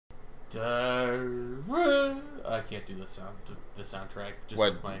I can't do the soundtrack. Just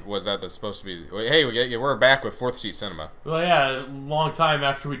What with my... was that? That's supposed to be. Hey, we're back with Fourth Seat Cinema. Well, yeah, long time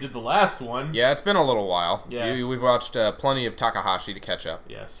after we did the last one. Yeah, it's been a little while. Yeah, we've watched plenty of Takahashi to catch up.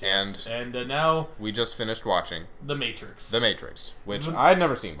 Yes. And now we just finished watching The Matrix. The Matrix, which I'd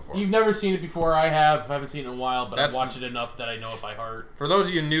never seen before. You've never seen it before. I haven't seen it in a while, but I've watched it enough that I know it by heart. For those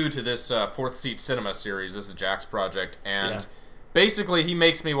of you new to this Fourth Seat Cinema series, this is Jack's project, and basically he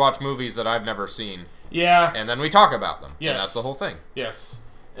makes me watch movies that I've never seen. Yeah. And then we talk about them. Yes. And that's the whole thing. Yes.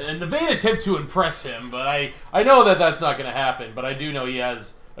 In the vain attempt to impress him, but I know that that's not going to happen, but I do know he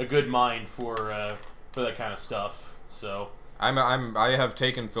has a good mind for that kind of stuff. So I have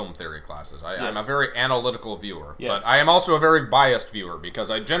taken film theory classes. I'm a very analytical viewer, yes. But I am also a very biased viewer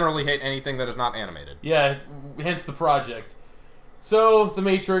because I generally hate anything that is not animated. Yeah, hence the project. So, The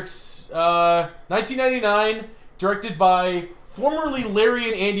Matrix, 1999, directed by formerly Larry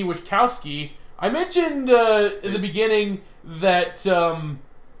and Andy Wachowski. I mentioned in the beginning that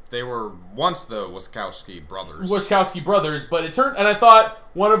they were once the Wachowski brothers. But it turned, and I thought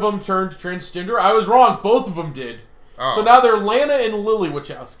one of them turned transgender. I was wrong. Both of them did. Oh. So now they're Lana and Lily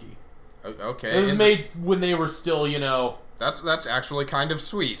Wachowski. Okay. It was made when they were still, you know. That's actually kind of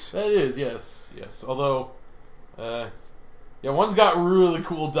sweet. That is, yes. Although, yeah, one's got really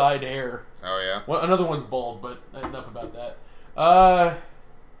cool dyed hair. Oh yeah. Another one's bald, but enough about that.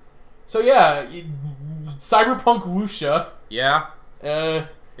 So yeah, cyberpunk wuxia. Yeah. It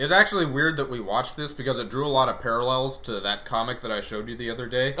was actually weird that we watched this because it drew a lot of parallels to that comic that I showed you the other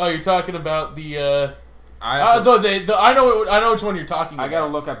day. Oh, you're talking about the I know which one you're talking about. I gotta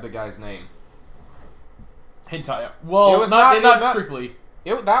look up the guy's name. Hentai. Well, it was not strictly.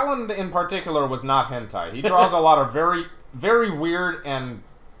 That one in particular was not hentai. He draws a lot of very, very weird and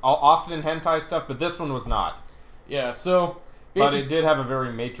often hentai stuff, but this one was not. Yeah, so... But it did have a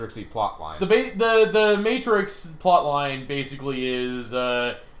very Matrix-y plotline. The Matrix plotline basically is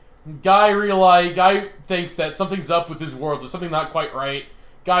guy thinks that something's up with his world. There's something not quite right.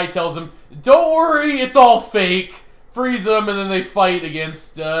 Guy tells him, "Don't worry, it's all fake." Frees him, and then they fight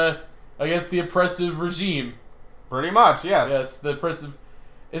against the oppressive regime. Pretty much, yes. Yes, the oppressive.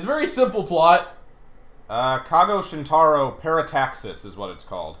 It's a very simple plot. Kago Shintaro Parataxis is what it's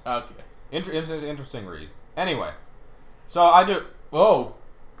called. Okay. Interesting read. Anyway. So I do... Oh.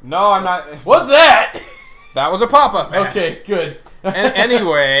 No, I'm not... What's that? That was a pop-up ad. Okay, good.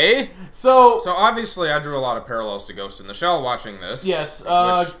 Anyway... So obviously I drew a lot of parallels to Ghost in the Shell watching this. Yes,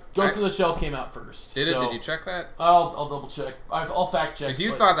 Ghost in the Shell came out first. Did you check that? I'll double check. I'll fact check. Because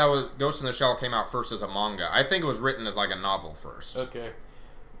you thought that was Ghost in the Shell came out first as a manga. I think it was written as like a novel first. Okay.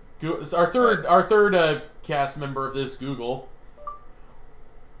 Our third cast member of this, Google.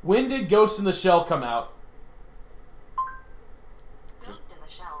 When did Ghost in the Shell come out? Ghost in the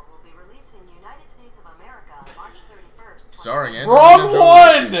Shell will be released in the United States of America on March 31st. Sorry, Andrew. Wrong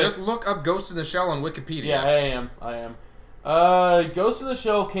one! Just look up Ghost in the Shell on Wikipedia. Yeah, I am. Ghost in the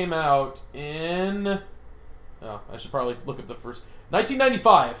Shell came out in... Oh, I should probably look up the first...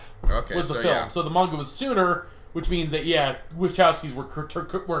 1995 was the film. Yeah. So the manga was sooner, which means that, yeah, Wachowskis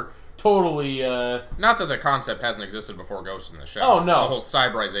were totally... Not that the concept hasn't existed before Ghost in the Shell. Oh, no. The whole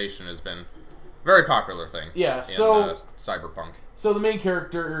cyberization has been a very popular thing. Yeah, in, cyberpunk. So the main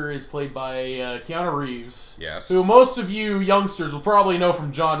character is played by Keanu Reeves. Yes. Who most of you youngsters will probably know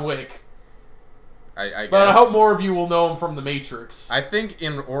from John Wick. I guess. But I hope more of you will know him from The Matrix. I think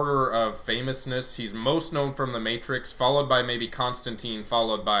in order of famousness, he's most known from The Matrix, followed by maybe Constantine,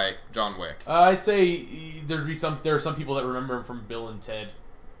 followed by John Wick. I'd say there are some people that remember him from Bill and Ted.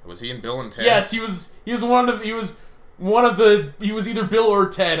 Was he in Bill and Ted? Yes, he was either Bill or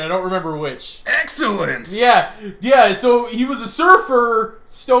Ted. I don't remember which. Excellent. Yeah. So he was a surfer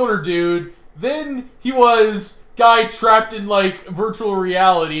stoner dude. Then he was guy trapped in like virtual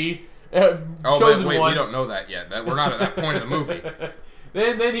reality. Chosen wait, one. we don't know that yet. We're not at that point of the movie.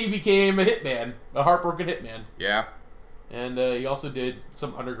 Then he became a hitman, a heartbroken hitman. Yeah. And he also did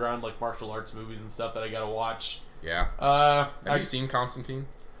some underground like martial arts movies and stuff that I gotta watch. Yeah. Have you seen Constantine?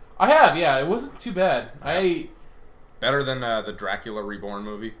 I have. Yeah, it wasn't too bad. Yeah. Better than the Dracula Reborn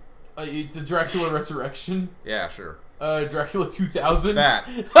movie. It's a Dracula Resurrection. Yeah, sure. Dracula 2000. That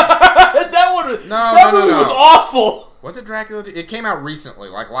movie was awful. Was it Dracula? It came out recently,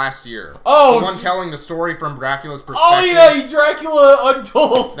 like last year. Oh, the one telling the story from Dracula's perspective. Oh yeah, Dracula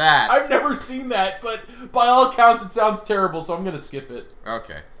Untold. That. I've never seen that, but by all accounts, it sounds terrible, so I'm gonna skip it.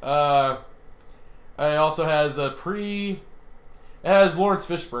 Okay. It also has It has Lawrence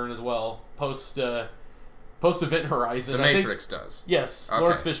Fishburne as well. Post Event Horizon. The Matrix does. Yes, okay.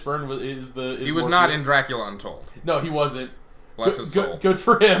 Lawrence Fishburne is the. He was not in Dracula Untold. No, he wasn't. Bless his soul. Good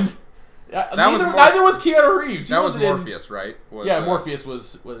for him. Neither was Keanu Reeves. That was Morpheus, right? Morpheus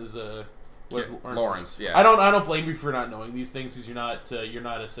was Lawrence. Yeah. I don't blame you for not knowing these things because you're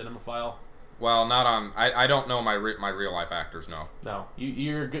not a cinemaphile. Well, not on. I don't know my real life actors. No,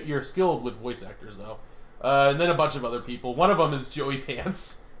 you're skilled with voice actors though, and then a bunch of other people. One of them is Joey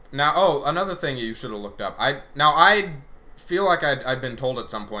Pants. Now, another thing you should have looked up. I feel like I'd been told at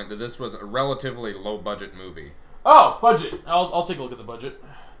some point that this was a relatively low budget movie. Oh, budget. I'll take a look at the budget.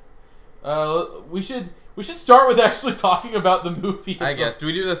 We should start with actually talking about the movie. I guess. Do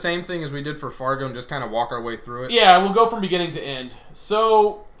we do the same thing as we did for Fargo and just kind of walk our way through it? Yeah, we'll go from beginning to end.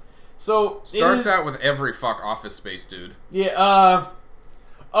 So starts out with every Office Space dude. Yeah.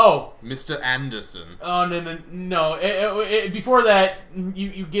 Mr. Anderson. Oh no. Before that,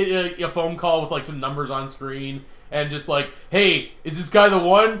 you get a phone call with like some numbers on screen and just like, hey, is this guy the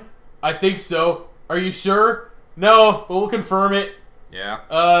one? I think so. Are you sure? No, but we'll confirm it. Yeah.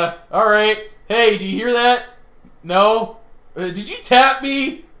 All right. Hey, do you hear that? No. Did you tap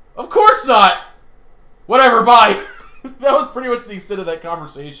me? Of course not. Whatever. Bye. That was pretty much the extent of that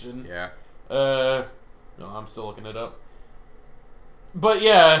conversation. Yeah. No, I'm still looking it up. But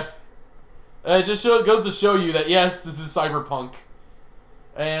yeah, it just goes to show you that yes, this is cyberpunk,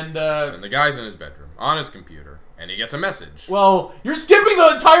 and the guy's in his bedroom on his computer, and he gets a message. Well, you're skipping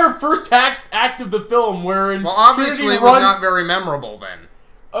the entire first act of the film, wherein obviously Trinity it was not very memorable then.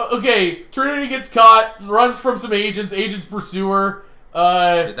 Okay, Trinity gets caught, runs from some agents. Agents pursue her.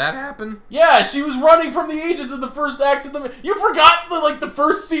 Did that happen? Yeah, she was running from the agents in the first act of the. You forgot the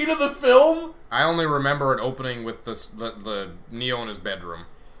first scene of the film. I only remember it opening with the Neo in his bedroom.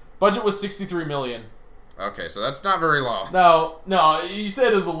 Budget was $63 million. Okay, so that's not very low. No, you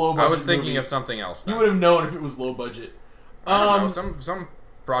said it was a low budget. I was thinking movie. Of something else. Then. You would have known if it was low budget. I don't know. Some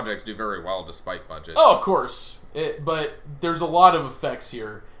projects do very well despite budget. Oh, of course. But there's a lot of effects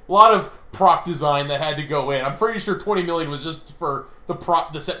here. A lot of prop design that had to go in. I'm pretty sure $20 million was just for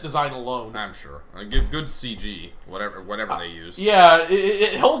the set design alone. I'm sure. Good CG, whatever they used. Yeah,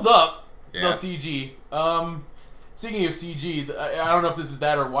 it holds up. Yeah. The CG. Speaking of CG, I don't know if this is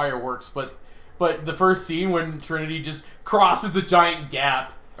that or Wireworks, but the first scene when Trinity just crosses the giant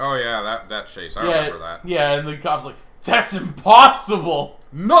gap. Oh yeah, that chase. I remember that. Yeah, and the cop's like, "That's impossible."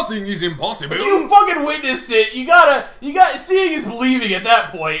 Nothing is impossible. You fucking witnessed it. You got seeing is believing at that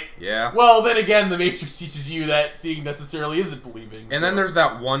point. Yeah. Well, then again, the Matrix teaches you that seeing necessarily isn't believing. And then there's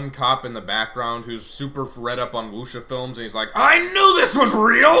that one cop in the background who's super read up on wuxia films, and he's like, "I knew this was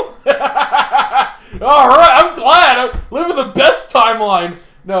real." All right, I'm glad. I'm living the best timeline.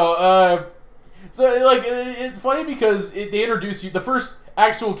 No, so like it's funny because they introduce you. The first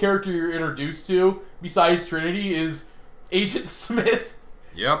actual character you're introduced to, besides Trinity, is Agent Smith.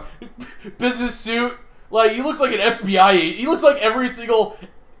 Yep. Business suit. Like, he looks like an FBI agent. He looks like every single,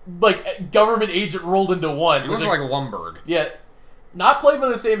 like, government agent rolled into one. He looks like Lumbergh. Yeah. Not played by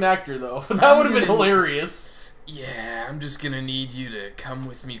the same actor, though. That would have been hilarious. Yeah, I'm just gonna need you to come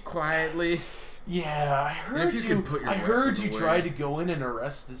with me quietly. Yeah, I heard I heard you tried to go in and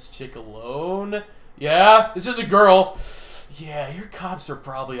arrest this chick alone. Yeah, it's just a girl. Yeah, your cops are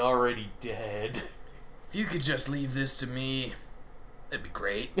probably already dead. If you could just leave this to me... That'd be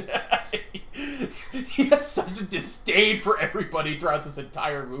great. He has such a disdain for everybody throughout this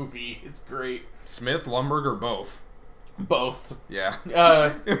entire movie. It's great. Smith, Lumbergh, or both? Both. Yeah.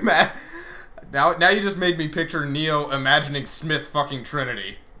 Now you just made me picture Neo imagining Smith fucking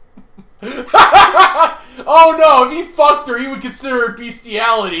Trinity. Oh no, if he fucked her, he would consider it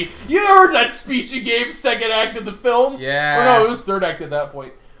bestiality. You heard that speech he gave second act of the film? Yeah. Or no, it was third act at that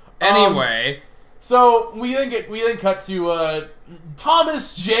point. Anyway... So we then cut to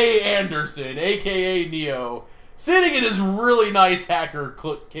Thomas J. Anderson, aka Neo, sitting in his really nice hacker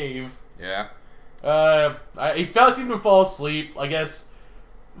cave. Yeah. He seemed to fall asleep. I guess,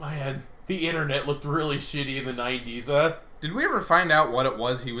 man, the internet looked really shitty in the 90s, huh? Did we ever find out what it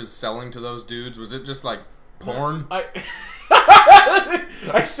was he was selling to those dudes? Was it just like porn? I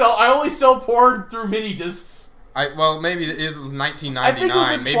only sell porn through mini discs. Well, maybe it was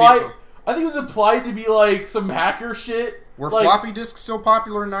 1999. I think it was implied to be like some hacker shit. Were like, floppy disks so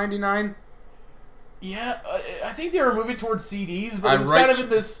popular in '99? Yeah, I think they were moving towards CDs, but it was kind of in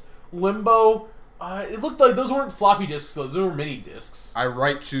this limbo. It looked like those weren't floppy disks, though. Those were mini discs. I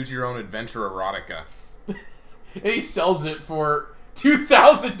write Choose Your Own Adventure erotica. And he sells it for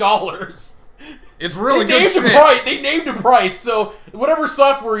 $2,000. It's really good shit. They named a price, so whatever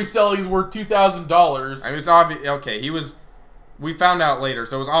software he's selling is worth $2,000. I mean, it's obvious. Okay, we found out later,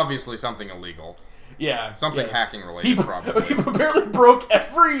 so it was obviously something illegal. Yeah. Something hacking related, probably. He apparently broke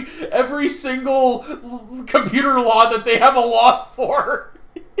every single computer law that they have a law for.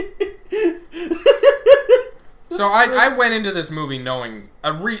 So I went into this movie knowing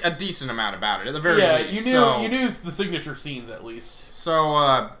a decent amount about it, at the very least. You knew the signature scenes, at least.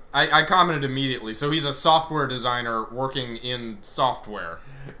 So, I commented immediately. So he's a software designer working in software.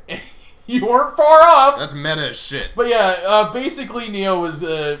 You weren't far off! That's meta as shit. But yeah, basically Neo was,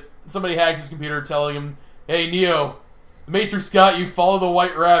 somebody hacked his computer telling him, hey, Neo, the Matrix got you, follow the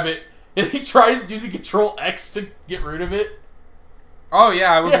white rabbit. And he tries using Control X to get rid of it. Oh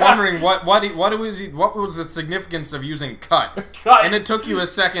yeah, I was wondering what was the significance of using cut. And it took you a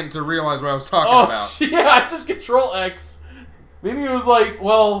second to realize what I was talking about. Yeah, just Control X. Maybe it was like,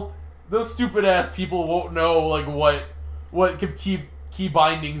 well, those stupid ass people won't know like what key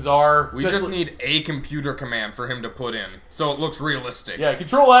bindings are. We just need a computer command for him to put in, so it looks realistic. Yeah,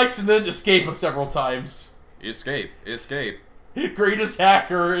 Control X and then escape several times. Escape. Greatest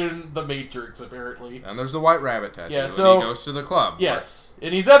hacker in the Matrix, apparently. And there's the white rabbit tattoo. Yeah, so and he goes to the club. Yes,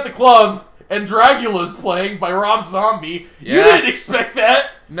 and he's at the club, and Dracula's playing by Rob Zombie. Yeah. You didn't expect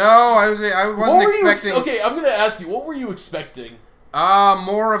that. No, I wasn't expecting. Okay, I'm gonna ask you, what were you expecting?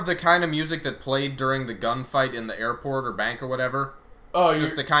 More of the kind of music that played during the gunfight in the airport or bank or whatever. Oh,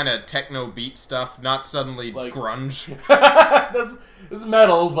 just the kind of techno beat stuff, not suddenly like grunge. That's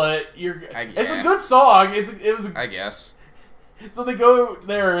metal, but it's a good song. I guess. So they go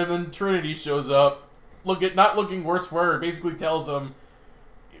there, and then Trinity shows up. Not looking worse for her. Basically tells him.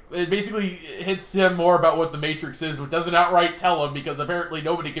 It basically hints him more about what the Matrix is, but doesn't outright tell him because apparently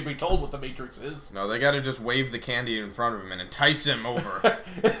nobody can be told what the Matrix is. No, they gotta just wave the candy in front of him and entice him over.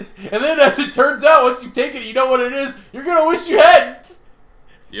 And then, as it turns out, once you take it, you know what it is. You're gonna wish you hadn't.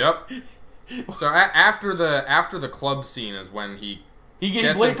 Yep. So after the club scene is when he's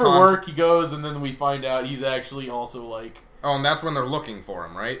late for work. He goes, and then we find out he's actually also like. Oh, and that's when they're looking for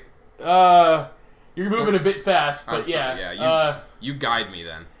him, right? You're moving a bit fast, but you guide me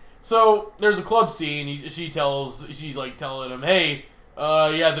then. So there's a club scene. She's like telling him, "Hey,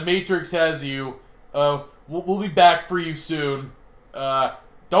 the Matrix has you. We'll be back for you soon.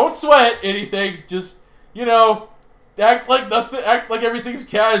 Don't sweat anything. Just act like nothing. Act like everything's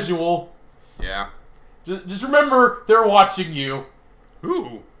casual. Yeah. Just remember they're watching you.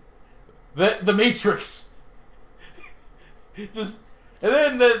 Who? The Matrix." And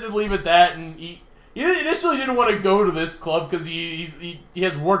then they leave it that, and he initially didn't want to go to this club because he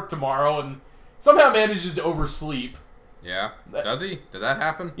has work tomorrow, and somehow manages to oversleep. Yeah, does he? Did that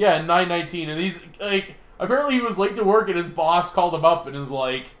happen? Yeah, 9:19, and he's like, apparently he was late to work, and his boss called him up and is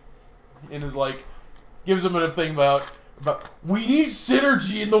like, gives him a thing about we need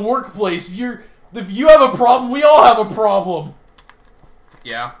synergy in the workplace. If you have a problem, we all have a problem.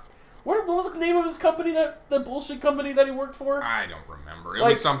 Yeah. What was the name of his company, that bullshit company that he worked for? I don't remember. It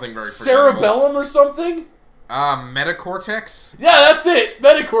was something very Cerebellum or something? Metacortex? Yeah, that's it!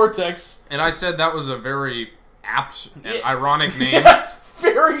 Metacortex. And I said that was a very apt and ironic name. Yes,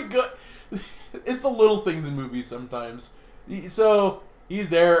 very good. It's the little things in movies sometimes. So, he's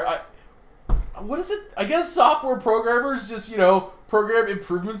there. What is it? I guess software programmers just, program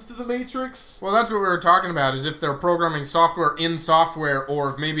improvements to the Matrix. Well, that's what we were talking about, is if they're programming software in software, or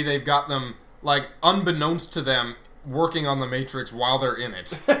if maybe they've got them, like, unbeknownst to them, working on the Matrix while they're in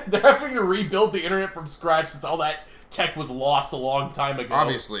it. They're having to rebuild the internet from scratch since all that tech was lost a long time ago.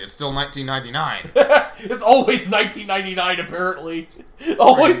 Obviously, it's still 1999. It's always 1999, apparently.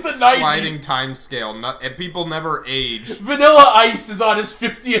 Always the 90s. Sliding time scale. And people never age. Vanilla Ice is on his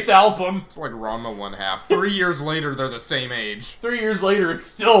 50th album. It's like Ranma 1/2. 3 years later, they're the same age. 3 years later, it's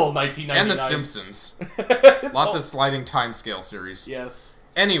still 1999. And The Simpsons. Lots of sliding time scale series. Yes.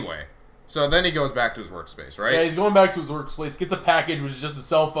 Anyway. So then he goes back to his workspace, right? Yeah, he's going back to his workspace, gets a package, which is just a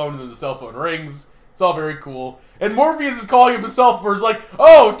cell phone, and then the cell phone rings. It's all very cool. And Morpheus is calling him himself, where he's like,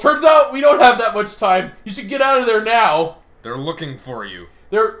 oh, turns out we don't have that much time. You should get out of there now. They're looking for you.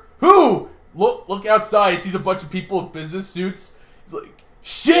 Who? Look outside. He sees a bunch of people in business suits. He's like,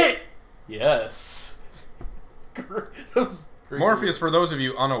 shit! Yes. That was great. Morpheus, for those of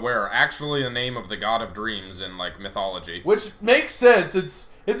you unaware, actually the name of the god of dreams in, like, mythology. Which makes sense.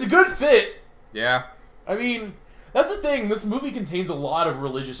 It's a good fit. Yeah. I mean, that's the thing. This movie contains a lot of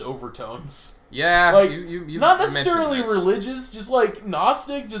religious overtones. Yeah, like, you not necessarily religious, just like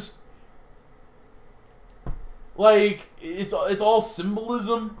Gnostic, just like it's all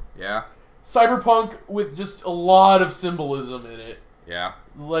symbolism. Yeah. Cyberpunk with just a lot of symbolism in it. Yeah.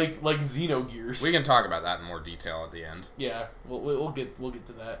 Like Xenogears. We can talk about that in more detail at the end. Yeah, we'll get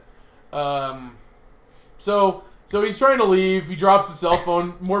to that. So he's trying to leave. He drops his cell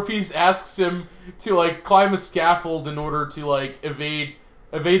phone. Morpheus asks him to like climb a scaffold in order to like evade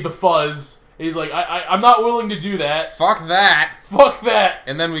the fuzz. And he's like, I'm not willing to do that. Fuck that. Fuck that.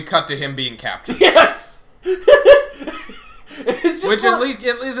 And then we cut to him being captured. Yes. It's just Which like,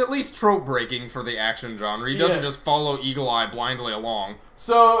 is at least trope breaking for the action genre. He doesn't just follow Eagle Eye blindly along.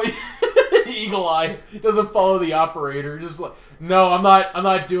 So Eagle Eye doesn't follow the operator. Just like, no, I'm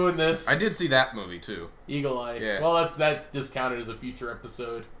not doing this. I did see that movie too. Eagle Eye. Yeah. Well, that's discounted as a future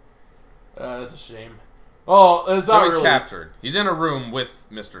episode. That's a shame. Oh, it's So not he's really. captured. He's in a room with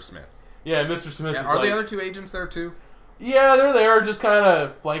Mr. Smith. Yeah, Mr. Smith. Yeah, is are like, the other two agents there too? Yeah, they're there, just kind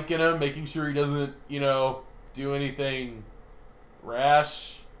of flanking him, making sure he doesn't, do anything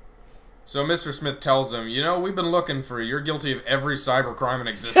rash. So Mr. Smith tells him, we've been looking for you. You're guilty of every cybercrime in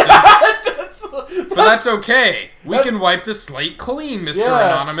existence. But that's okay. We can wipe the slate clean, Mr.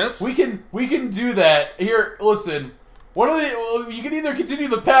 Anonymous. We can do that. Here, listen. You can either continue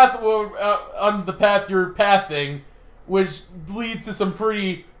the path on the path you're pathing, which leads to some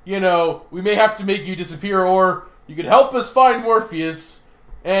pretty, we may have to make you disappear, or you can help us find Morpheus,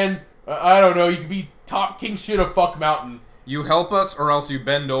 and I don't know, you could be top king shit of fuck mountain. You help us, or else you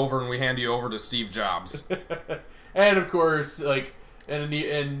bend over and we hand you over to Steve Jobs. And of course, and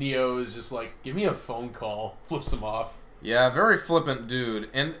Neo is just like, give me a phone call. Flips him off. Yeah, very flippant dude.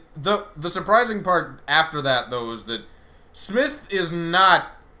 And the surprising part after that, though, is that Smith is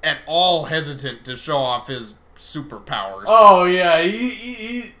not at all hesitant to show off his superpowers. Oh yeah,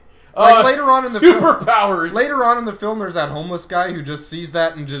 he later on in the superpowers. Later on in the film, there's that homeless guy who just sees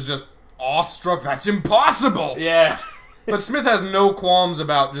that and just awestruck. That's impossible. Yeah. But Smith has no qualms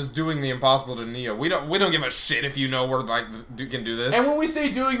about just doing the impossible to Neo. We don't give a shit if we're can do this. And when we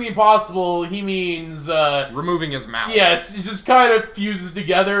say doing the impossible, he means removing his mouth. Yes, he just kind of fuses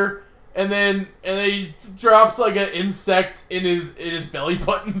together, and then he drops like an insect in his belly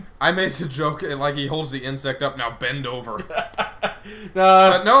button. I made the joke like he holds the insect up. Now bend over.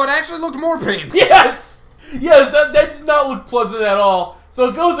 But no, it actually looked more painful. Yes, that does not look pleasant at all. So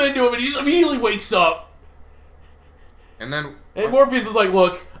it goes into him, and he just immediately wakes up. And Morpheus is like,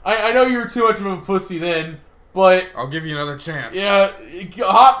 look, I know you were too much of a pussy then, but I'll give you another chance. Yeah,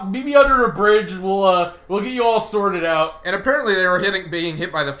 meet me under a bridge. We'll get you all sorted out. And apparently they were being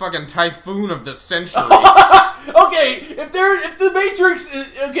hit by the fucking typhoon of the century. Okay, if the Matrix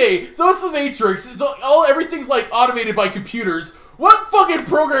is, okay, so it's the Matrix. It's everything's like automated by computers. What fucking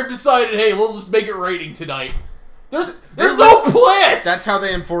program decided, hey, we'll just make it raining tonight? There's no plants! That's how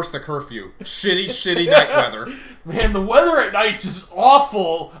they enforce the curfew. Shitty night weather. Man, the weather at night's just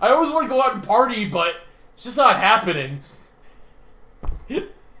awful. I always want to go out and party, but it's just not happening.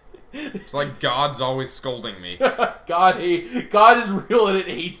 It's like God's always scolding me. God is real and it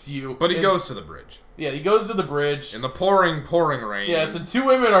hates you. But he goes to the bridge. Yeah, he goes to the bridge. In the pouring rain. Yes, and two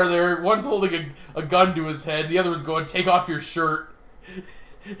women are there. One's holding a gun to his head. The other one's going, take off your shirt.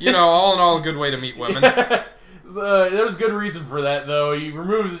 All in all, a good way to meet women. There's good reason for that, though. They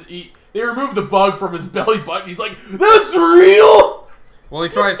remove the bug from his belly button. He's like, that's real! Well, he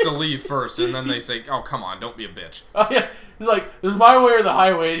tries to leave first, and then they say, oh, come on, don't be a bitch. Oh, yeah. He's like, there's my way or the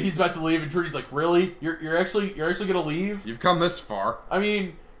highway, and he's about to leave, and Trudy's like, really? You're actually gonna leave? You've come this far. I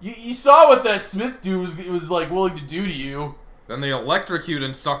mean, you saw what that Smith dude was like willing to do to you. Then they electrocute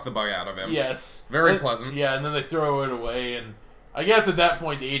and suck the bug out of him. Yes. Very pleasant. Yeah, and then they throw it away, and I guess at that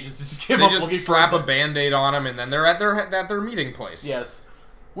point the agents just give up. They just slap a band-aid on him, and then they're at their meeting place. Yes.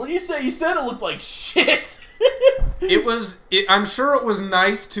 What do you say? You said it looked like shit. I'm sure it was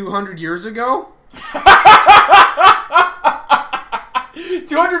nice 200 years ago.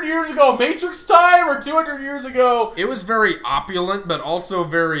 200 years ago, Matrix time, or 200 years ago? It was very opulent, but also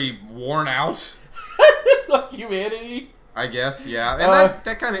very worn out. Like humanity? I guess, yeah. And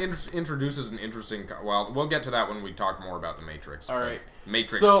that kind of introduces an interesting... Well, we'll get to that when we talk more about the Matrix. Alright.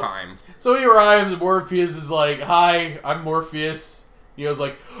 Matrix time. So he arrives, and Morpheus is like, hi, I'm Morpheus. Neo's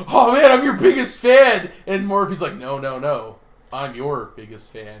like, oh man, I'm your biggest fan! And Morpheus like, no. I'm your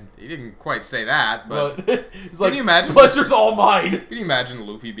biggest fan. He didn't quite say that, but... He's like, can you imagine... Pleasure's all mine! Can you imagine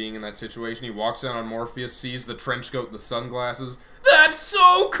Luffy being in that situation? He walks in on Morpheus, sees the trench coat and the sunglasses. That's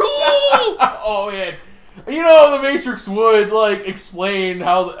so cool! Oh man. The Matrix would, explain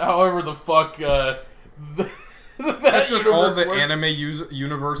however the fuck, That's just all the anime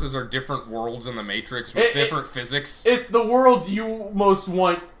universes are different worlds in the Matrix with different physics. It's the world you most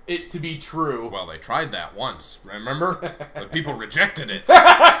want it to be true. Well, they tried that once, remember? But people rejected it.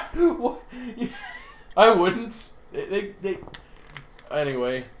 I wouldn't.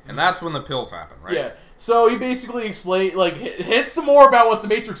 Anyway. And that's when the pills happen, right? Yeah. So he basically hits some more about what the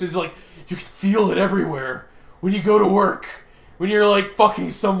Matrix is. Like, you can feel it everywhere. When you go to work. When you're,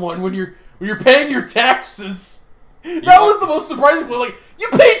 fucking someone. When you're paying your taxes. That was the most surprising point. You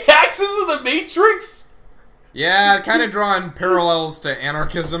pay taxes in the Matrix? Yeah, kind of drawing parallels to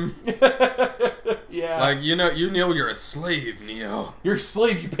anarchism. Yeah. Like, you know you're a slave, Neo. You're a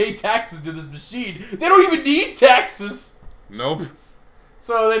slave. You pay taxes to this machine. They don't even need taxes. Nope.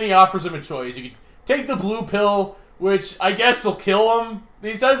 So then he offers him a choice. You can take the blue pill, which I guess will kill him.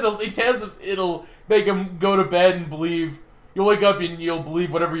 He says it'll make him go to bed and believe. You'll wake up and you'll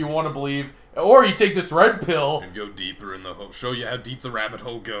believe whatever you want to believe. Or you take this red pill. And go deeper in the hole. Show you how deep the rabbit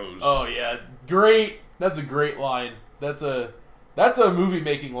hole goes. Oh, yeah. Great. That's a great line. That's a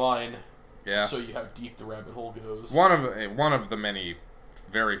movie-making line. Yeah. Show you how deep the rabbit hole goes. One of the many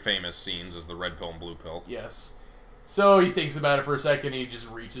very famous scenes is the red pill and blue pill. Yes. So he thinks about it for a second. And he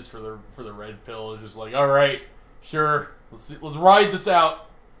just reaches for the red pill. It's just like, all right, sure, let's ride this out.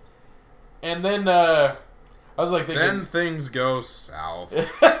 And then I was like thinking, then things go south.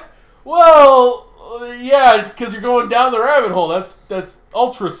 well, yeah, because you're going down the rabbit hole. That's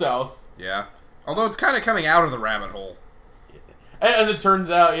ultra south. Yeah. Although it's kind of coming out of the rabbit hole. As it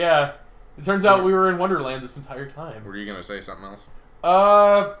turns out, yeah. It turns out we were in Wonderland this entire time. Were you gonna say something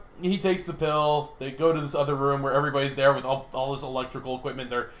else? He takes the pill. They go to this other room where everybody's there with all this electrical equipment.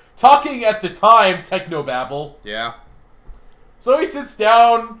 They're talking at the time, technobabble. Yeah. So he sits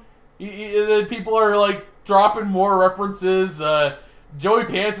down. The people are like dropping more references. Joey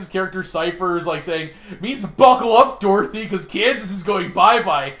Pants's character Cypher is like saying, "Means buckle up, Dorothy, because Kansas is going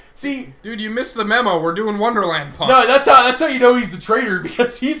bye-bye." See, dude, you missed the memo. We're doing Wonderland Punk. No, that's how you know he's the traitor,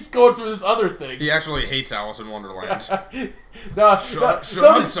 because he's going through this other thing. He actually hates Alice in Wonderland. Shut up,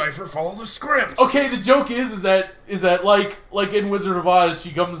 Cypher. Follow the script. Okay, the joke is that like in Wizard of Oz,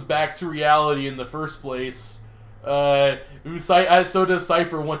 she comes back to reality in the first place. So does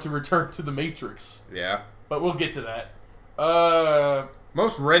Cypher want to return to the Matrix. Yeah, but we'll get to that.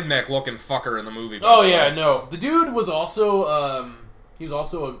 Most redneck-looking fucker in the movie. Oh yeah, no. The dude was also he was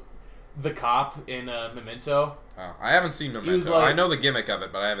also the cop in Memento. Oh, I haven't seen Memento. I know the gimmick of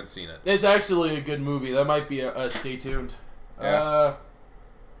it, but I haven't seen it. It's actually a good movie. That might be a stay tuned. Yeah.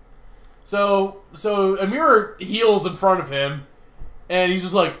 So and we were heels in front of him, and he's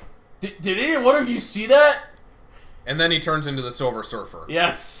just like, "Did any one of you see that?" And then he turns into the Silver Surfer.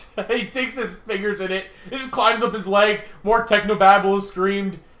 Yes. He takes his fingers in it. It just climbs up his leg. More technobabble is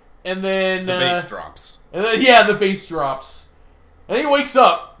screamed. And then... the bass drops. And then, yeah, the bass drops. And then he wakes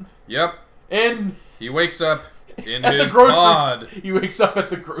up. Yep. And... he wakes up in at his the grocery, pod. He wakes up at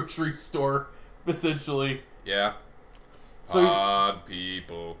the grocery store, essentially. Yeah. So pod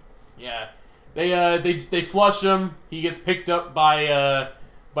people. Yeah. They flush him. He gets picked up by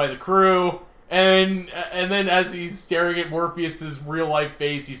the crew. And then as he's staring at Morpheus's real-life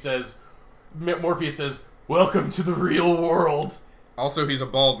face, Morpheus says, "Welcome to the real world." Also, he's a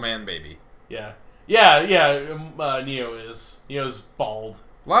bald man baby. Yeah. Neo is. Neo's bald.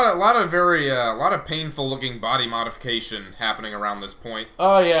 A lot of painful-looking body modification happening around this point.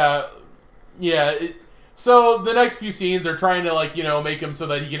 Oh, yeah. So, the next few scenes, they're trying to, make him so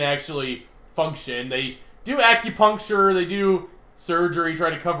that he can actually function. They do acupuncture, they do surgery, try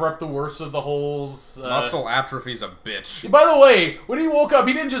to cover up the worst of the holes. Muscle atrophy's a bitch. By the way, when he woke up,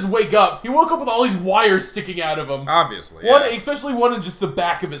 he didn't just wake up. He woke up with all these wires sticking out of him. Obviously, yeah. Especially one in just the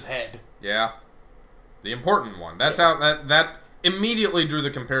back of his head. Yeah. The important one. That's how that immediately drew the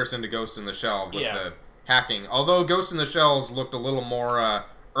comparison to Ghost in the Shell with the hacking. Although Ghost in the Shells looked a little more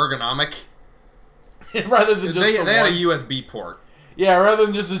ergonomic. Rather than just they had a USB port. Yeah, rather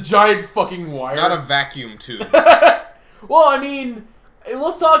than just a giant fucking wire. Not a vacuum tube. Well, I mean,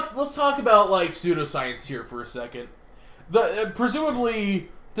 let's talk about pseudoscience here for a second. Presumably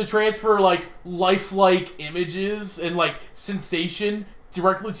to transfer lifelike images and sensation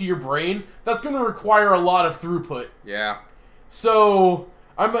directly to your brain, that's going to require a lot of throughput. Yeah. So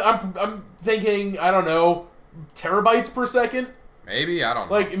I'm thinking, I don't know, terabytes per second. Maybe, I don't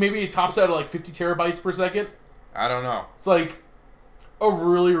know. Maybe it tops out at 50 terabytes per second. I don't know. It's like a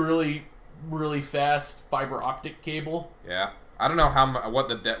really, really, really fast fiber optic cable. Yeah, I don't know what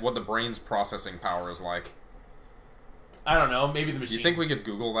the brain's processing power is like. I don't know. Maybe the machine. You think we could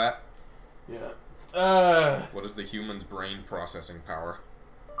Google that? Yeah. What is the human's brain processing power?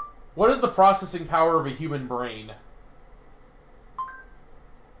 What is the processing power of a human brain?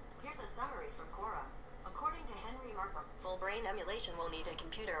 Here's a summary from Quora. According to Henry Markram, full brain emulation will need a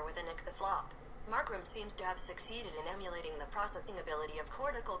computer with an exaflop. Markram seems to have succeeded in emulating the processing ability of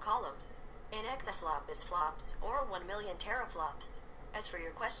cortical columns. An exaflop is flops, or 1 million teraflops. As for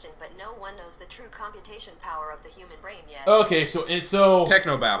your question, but no one knows the true computation power of the human brain yet. Okay, so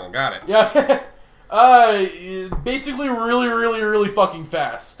Technobabble, got it. Yeah. Basically really, really, really fucking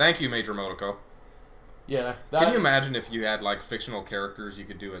fast. Thank you, Major Motoko. Yeah. Can you imagine if you had fictional characters you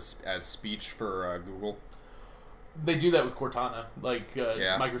could do as speech for Google? They do that with Cortana,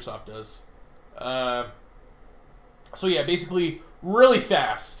 Microsoft does. So yeah, basically really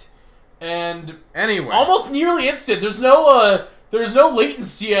fast and anyway, almost nearly instant. There's no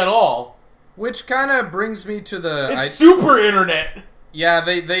latency at all. Which kind of brings me to the super internet. Yeah,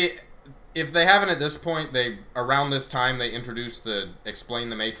 they if they haven't at this point, around this time they introduced explain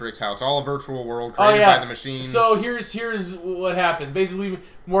the Matrix, how it's all a virtual world created by the machines. So here's what happened. Basically,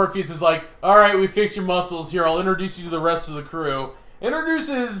 Morpheus is like, "All right, we fixed your muscles. Here, I'll introduce you to the rest of the crew."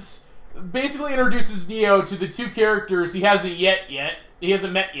 Basically introduces Neo to the two characters he hasn't met yet.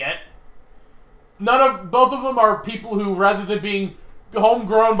 Both of them are people who, rather than being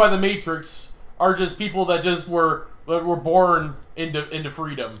homegrown by the Matrix, are just people that just were born into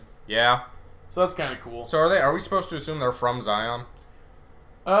freedom. Yeah. So that's kind of cool. So are we supposed to assume they're from Zion?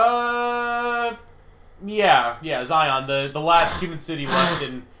 Yeah, Zion, the last human city left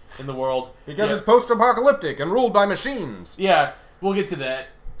in the world. Because it's post-apocalyptic and ruled by machines. Yeah, we'll get to that.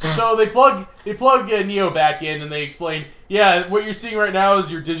 So they plug Neo back in and they explain, yeah, what you're seeing right now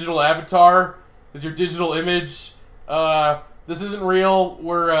is your digital avatar, is your digital image. This isn't real.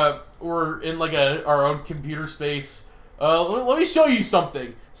 We're in like our own computer space. Let me show you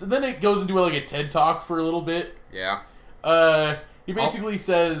something. So then it goes into like a TED Talk for a little bit. Yeah. He basically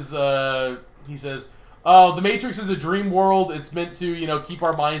says, the Matrix is a dream world. It's meant to, keep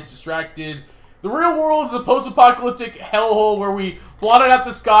our minds distracted. The real world is a post-apocalyptic hellhole where we blotted out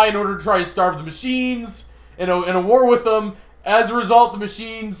the sky in order to try to starve the machines in a war with them. As a result, the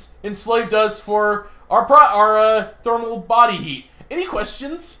machines enslaved us for our thermal body heat. Any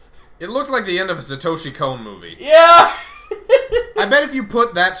questions? It looks like the end of a Satoshi Kon movie. Yeah! I bet if you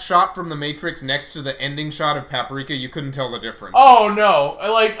put that shot from The Matrix next to the ending shot of Paprika, you couldn't tell the difference. Oh, no.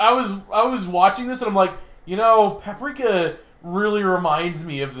 I was watching this and I'm like, Paprika really reminds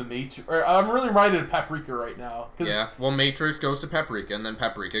me of the Matrix. I'm really reminded of Paprika right now. Yeah, well, Matrix goes to Paprika, and then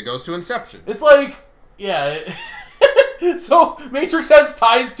Paprika goes to Inception. It's like, yeah. So, Matrix has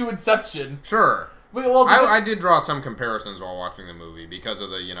ties to Inception. Sure. But, well, I did draw some comparisons while watching the movie because of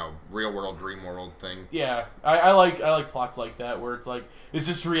the, real world, dream world thing. Yeah, I like plots like that where it's like, is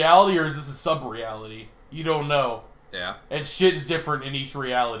this reality or is this a sub-reality? You don't know. Yeah. And shit is different in each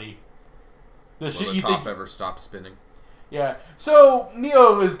reality. Will the top ever stop spinning? Yeah. So,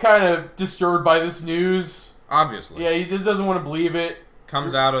 Neo is kind of disturbed by this news. Obviously. Yeah, he just doesn't want to believe it.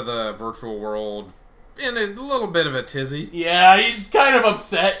 Comes out of the virtual world in a little bit of a tizzy. Yeah, he's kind of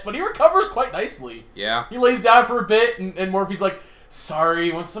upset, but he recovers quite nicely. Yeah. He lays down for a bit, and Morphe's like,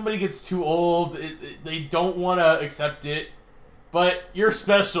 sorry, when somebody gets too old, they don't want to accept it, but you're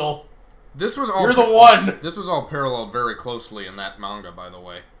special. You're the one. This was all paralleled very closely in that manga, by the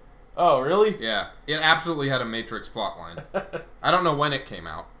way. Oh, really? Yeah. It absolutely had a Matrix plotline. I don't know when it came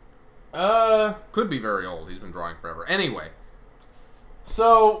out. Could be very old. He's been drawing forever. Anyway.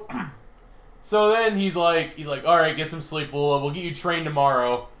 So then he's like, all right, get some sleep. We'll get you trained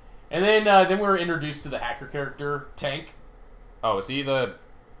tomorrow. And then we're introduced to the hacker character, Tank. Oh, is he the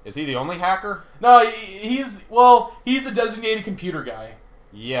only hacker? No, he's the designated computer guy.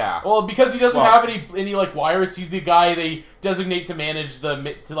 Yeah. Well, because he doesn't have any like wires, he's the guy they designate to manage the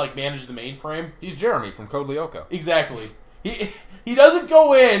mainframe. He's Jeremy from Code Lyoko. Exactly. He doesn't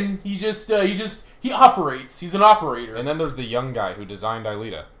go in. He operates. He's an operator. And then there's the young guy who designed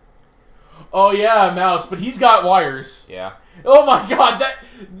Aelita. Oh yeah, Mouse, but he's got wires. Yeah. Oh my God,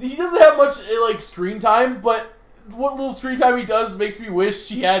 he doesn't have much like screen time, but what little screen time he does makes me wish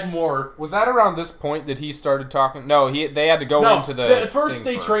he had more. Was that around this point that he started talking? No, they had to go into the first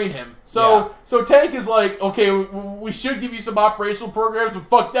they train him. So Tank is like, okay, we should give you some operational programs, but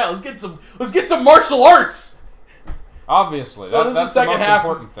fuck that. Let's get some martial arts. Obviously, so that's the most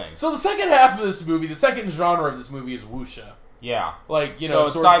important thing. So the second half of this movie, the second genre of this movie is wuxia. Yeah. Like, so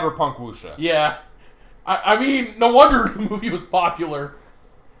it's cyberpunk wuxia. Yeah. I mean, no wonder the movie was popular.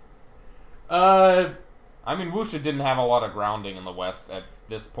 I mean, wuxia didn't have a lot of grounding in the West at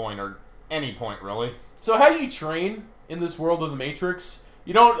this point, or any point, really. So how you train in this world of the Matrix,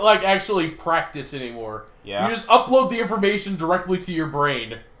 you don't, like, actually practice anymore. Yeah. You just upload the information directly to your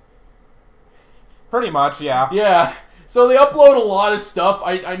brain. Pretty much, yeah. Yeah. So they upload a lot of stuff.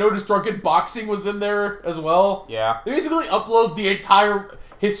 I noticed Drunken Boxing was in there as well. Yeah. They basically upload the entire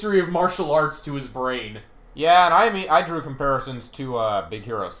history of martial arts to his brain. Yeah, and I drew comparisons to Big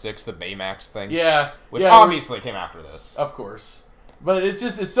Hero 6, the Baymax thing. Yeah. Which obviously came after this. Of course. But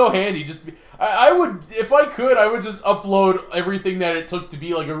it's so handy. I would, if I could, I would just upload everything that it took to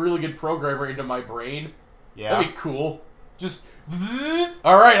be like a really good programmer into my brain. Yeah. That'd be cool. Just,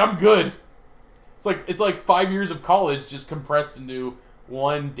 alright, I'm good. It's like 5 years of college just compressed into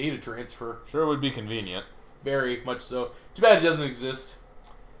one data transfer. Sure would be convenient. Very much so. Too bad it doesn't exist.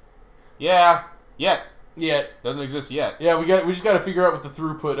 Yeah. Yet. Yeah. Doesn't exist yet. Yeah, we just got to figure out what the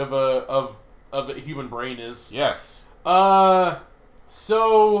throughput of a human brain is. Yes. So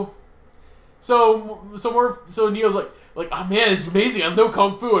Neo's like, oh man, it's amazing. I have no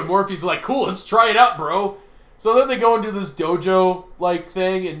kung fu, and Morpheus is like, cool, let's try it out, bro. So then they go into this dojo like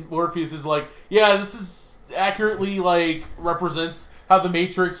thing, and Morpheus is like, yeah, this is accurately like represents how the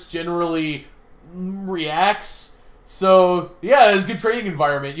Matrix generally reacts. So yeah, it's a good training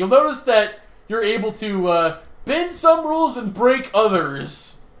environment. You'll notice that you're able to bend some rules and break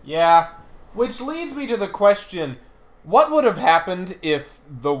others. Yeah, which leads me to the question, what would have happened if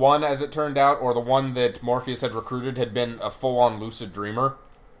the one, as it turned out, or the one that Morpheus had recruited had been a full-on lucid dreamer?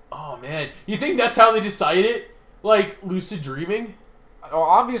 Oh man, you think that's how they decide it? Like, lucid dreaming? Well,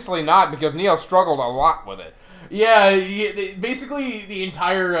 obviously not, because Neo struggled a lot with it. Yeah, basically the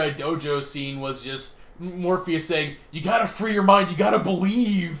entire dojo scene was just Morpheus saying, you gotta free your mind, you gotta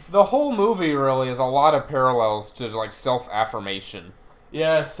believe. The whole movie really is a lot of parallels to, like, self-affirmation.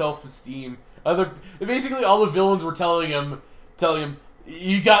 Yeah, self-esteem. Basically all the villains were telling him,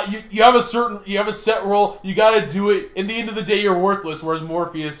 you have a set role, you gotta do it. In the end of the day, you're worthless. Whereas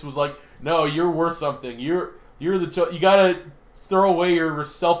Morpheus was like, no, you're worth something. You gotta throw away your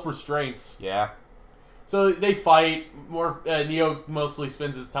self-restraints. Yeah. So they fight. Neo mostly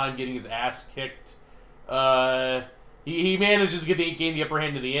spends his time getting his ass kicked. He manages to gain the upper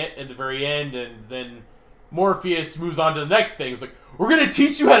hand at the very end, and then Morpheus moves on to the next thing. It's like, we're gonna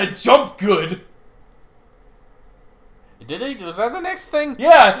teach you how to jump good. Did he? Was that the next thing?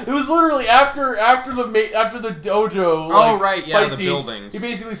 Yeah, it was literally after the dojo. Oh right, yeah, the scene, buildings. He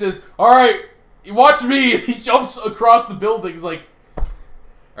basically says, "All right, watch me." He jumps across the buildings like,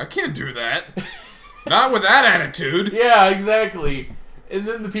 I can't do that. Not with that attitude. yeah, exactly. And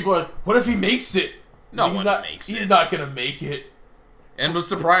then the people are like, "What if he makes it?" No one makes it. He's not gonna make it. And was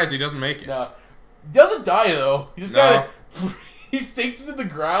surprised he doesn't make it. No, he doesn't die though. He just No. he sinks into the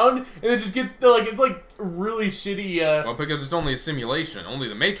ground and then just gets like it's like really shitty. Well, because it's only a simulation. Only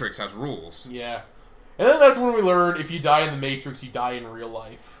the Matrix has rules. Yeah, and then that's when we learn if you die in the Matrix, you die in real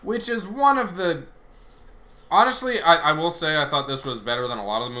life. Which is one of the... Honestly, I will say I thought this was better than a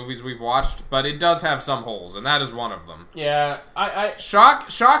lot of the movies we've watched, but it does have some holes, and that is one of them. Yeah,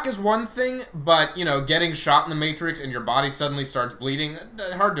 Shock is one thing, but, you know, getting shot in the Matrix and your body suddenly starts bleeding,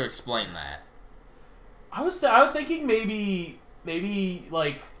 hard to explain that. I was thinking maybe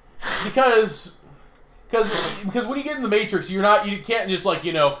like because when you get in the Matrix, you can't just like,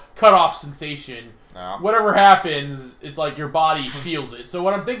 you know, cut off sensation. No. Whatever happens, it's like your body feels it. So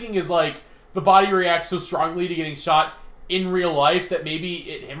what I'm thinking is like the body reacts so strongly to getting shot in real life that maybe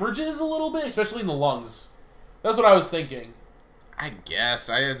it hemorrhages a little bit, especially in the lungs. That's what I was thinking. I guess.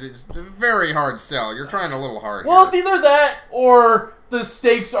 It's a very hard sell. You're trying a little hard Well, here. it's either that or the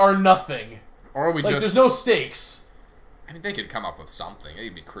stakes are nothing. Or we Like, just... there's no stakes. I mean, they could come up with something.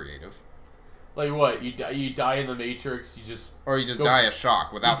 They'd be creative. Like what? You die in the Matrix, you just... Or you just die of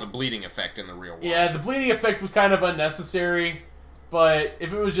shock without the bleeding effect in the real world. Yeah, the bleeding effect was kind of unnecessary, but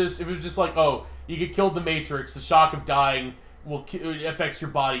if it was just like, oh, you get killed in the Matrix, the shock of dying it affects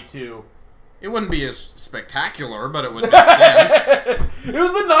your body too. It wouldn't be as spectacular, but it would make sense. It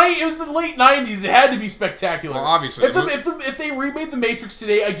was the late 90s. It had to be spectacular. Well, obviously, if they remade the Matrix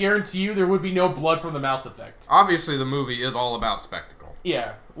today, I guarantee you there would be no blood from the mouth effect. Obviously, the movie is all about spectacle.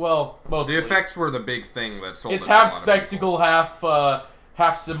 Yeah, well, mostly. The effects were the big thing that sold. It's it to a lot half of spectacle,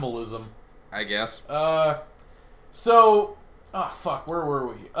 half symbolism. I guess. So, fuck, where were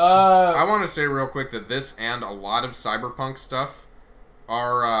we? I want to say real quick that this and a lot of cyberpunk stuff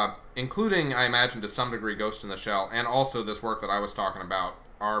are, including, I imagine, to some degree, Ghost in the Shell, and also this work that I was talking about,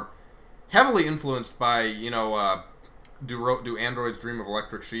 are heavily influenced by, you know, do androids dream of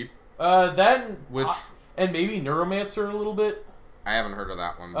electric sheep? And maybe Neuromancer a little bit. I haven't heard of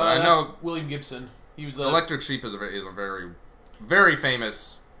that one, but I know William Gibson. He was the Electric Sheep is a very, very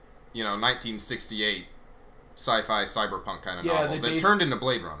famous, you know, 1968 sci-fi cyberpunk kind of novel that turned into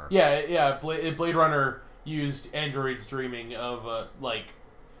Blade Runner. Yeah. Blade Runner used androids dreaming of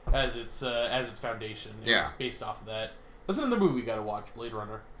as its foundation. It was based off of that. That's another movie we got to watch, Blade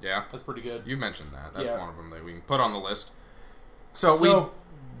Runner. Yeah, that's pretty good. You mentioned that. That's one of them that we can put on the list. So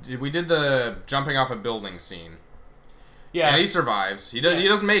we did the jumping off a building scene. Yeah, and he survives. He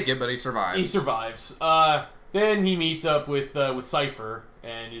doesn't make it, but he survives. He survives. Then he meets up with Cypher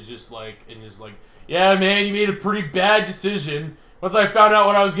and is just like, yeah, man, you made a pretty bad decision. Once I found out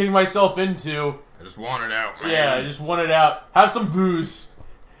what I was getting myself into, I just want it out, man. Yeah, I just want it out. Have some booze.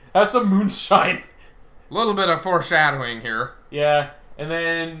 Have some moonshine. A little bit of foreshadowing here. Yeah, and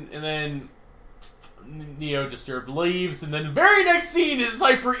then Neo disturbed leaves, and then the very next scene is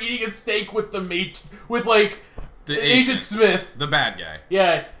Cypher eating a steak with Agent Smith, the bad guy.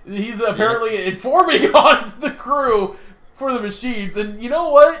 Yeah, he's apparently informing on the crew for the machines, and you know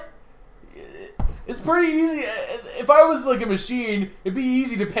what? It's pretty easy. If I was like a machine, it'd be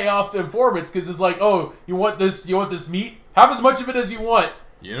easy to pay off the informants because it's like, oh, you want this meat? Have as much of it as you want.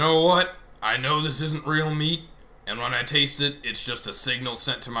 You know what? I know this isn't real meat, and when I taste it, it's just a signal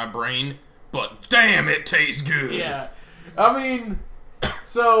sent to my brain. But damn, it tastes good. Yeah, I mean,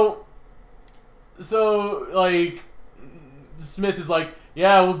 so like, Smith is like,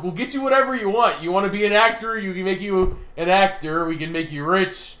 yeah, we'll get you whatever you want. You want to be an actor? You can make you an actor. We can make you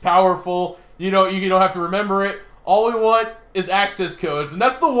rich, powerful. You don't have to remember it. All we want is access codes, and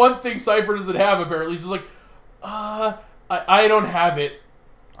that's the one thing Cypher doesn't have. Apparently, he's just like, I don't have it,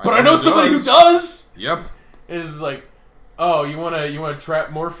 but I know somebody who does. Yep. And it's just like, oh, you wanna trap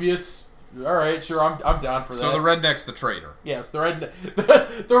Morpheus? All right, sure, I'm down for that. So the redneck's the traitor. Yes, the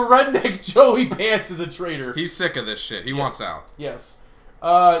redneck Joey Pants is a traitor. He's sick of this shit. He wants out. Yes.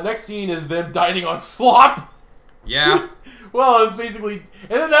 Next scene is them dining on slop. Yeah. Well, it's basically,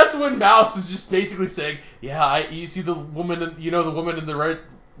 and then that's when Mouse is just basically saying, "Yeah, you see the woman in the red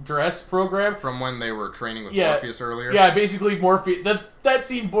dress program from when they were training with Morpheus earlier." Yeah, basically Morpheus. That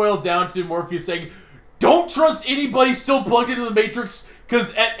scene boiled down to Morpheus saying, "Don't trust anybody still plugged into the Matrix,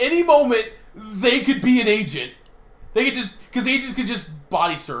 because at any moment they could be an agent. Because agents could just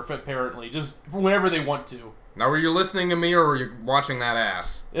body surf apparently, just whenever they want to." Now, were you listening to me or were you watching that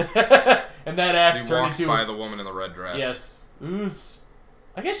ass? And that ass turned walks by the woman in the red dress. Yes.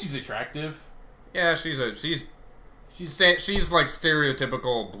 I guess she's attractive. Yeah, she's like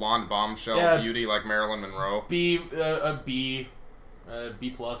stereotypical blonde bombshell beauty like Marilyn Monroe. B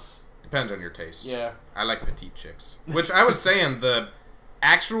plus. Depends on your taste. Yeah. I like petite chicks. Which I was saying, the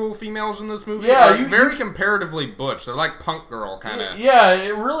actual females in this movie are very comparatively butch. They're like punk girl kind of. Yeah,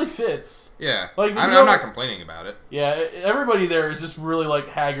 it really fits. Yeah. Like, I'm not complaining about it. Yeah, everybody there is just really like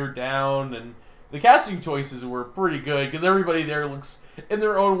haggard down, and the casting choices were pretty good because everybody there looks, in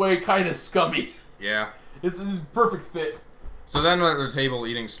their own way, kind of scummy. Yeah. It's a perfect fit. So then we're at the table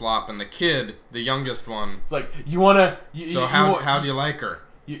eating slop, and the kid, the youngest one, it's like, you wanna. How do you like her?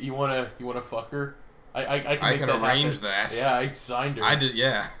 You wanna fuck her? I can arrange that. Yeah, I signed her. I did.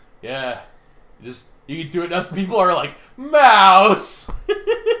 Yeah. Yeah. You can do it. Enough people are like, Mouse.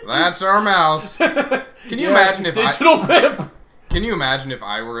 That's our Mouse. Can you imagine if digital pimp? Can you imagine if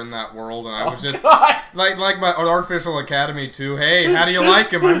I were in that world and I was just God. like my Artificial Academy 2? Hey, how do you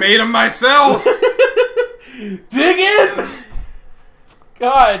like him? I made him myself. Dig in.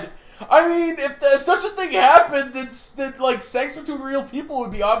 God, I mean, if such a thing happened, that like sex between real people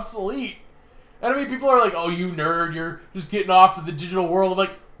would be obsolete. And I mean, people are like, "Oh, you nerd, you're just getting off of the digital world." I'm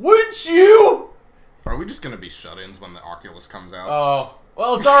like, wouldn't you? Are we just gonna be shut-ins when the Oculus comes out? Oh,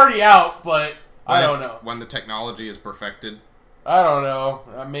 well, it's already out, but I don't know. When the technology is perfected. I don't know.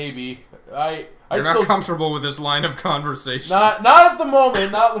 Maybe. You're not comfortable with this line of conversation. Not at the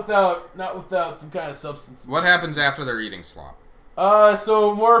moment. Not without some kind of substance. What happens after they're eating slop?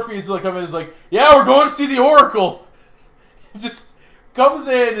 So Morpheus like comes in and is like, "Yeah, we're going to see the Oracle." Just comes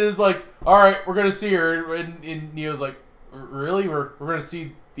in and is like, "All right, we're gonna see her." And Neo's like, "Really? We're gonna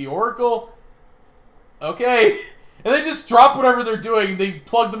see the Oracle?" Okay. And they just drop whatever they're doing. They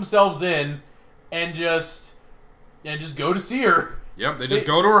plug themselves in and just go to see her. Yep, they just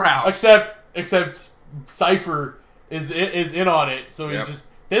go to her house. Except Cypher is in on it. So he's just,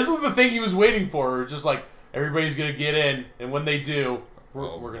 this was the thing he was waiting for. Just like, everybody's gonna get in, and when they do,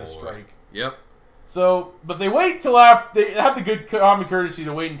 we're gonna strike. Yep. So, but they wait till after, they have the good common courtesy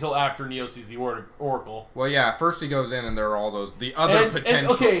to wait until after Neo sees the Oracle. Well, yeah, first he goes in and there are all the other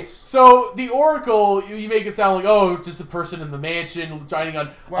potentials. Okay, so the Oracle, you make it sound like, oh, just a person in the mansion, dining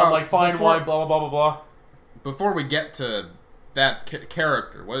on like fine wine, blah, blah, blah, blah, blah. Before we get to that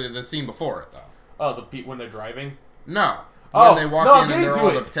character, what is the scene before it, though? Oh, when they're driving? No. When they walk in and they're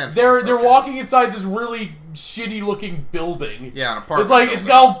all the potentials. They're walking inside this really shitty looking building. Yeah, an apartment. It's like building. It's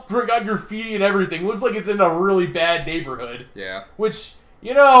got graffiti and everything. It looks like it's in a really bad neighborhood. Yeah. Which,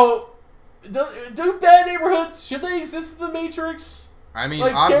 do bad neighborhoods, should they exist in the Matrix? I mean,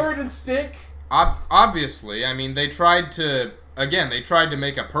 like carrot and stick? Obviously, I mean, they tried to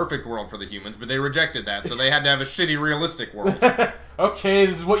make a perfect world for the humans, but they rejected that, so they had to have a shitty realistic world. Okay,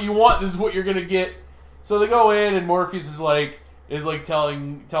 this is what you want, this is what you're gonna get. So they go in, and Morpheus is like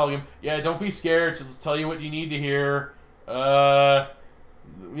telling him, yeah, don't be scared, just tell you what you need to hear. Yeah,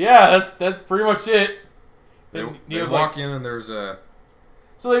 that's pretty much it. They walk in, and there's a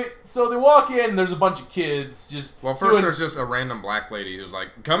So they walk in, and there's a bunch of kids just. Well, first there's just a random black lady who's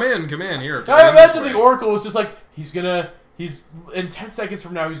like, "Come in, here." I imagine the Oracle was just like, he's in 10 seconds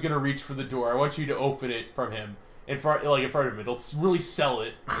from now he's gonna reach for the door. I want you to open it from him in front of him. It'll really sell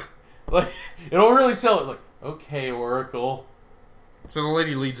it. Like it'll really sell it. Like, okay, Oracle. So the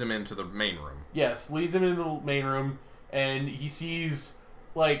lady leads him into the main room. Yes, leads him into the main room, and he sees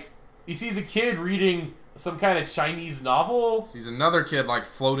a kid reading some kind of Chinese novel. Sees another kid like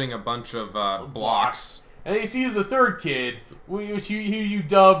floating a bunch of blocks. And then he sees a third kid, which you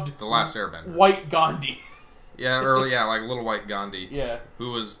dubbed The Last Airbender. White Gandhi. Like little white Gandhi. Yeah.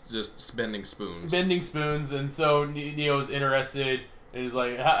 Who was just bending spoons. Bending spoons, and so Neo's interested, and he's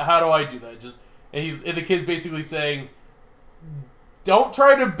like, "How do I do that?" And the kid's basically saying, "Don't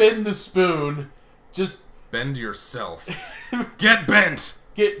try to bend the spoon, just bend yourself. Get bent.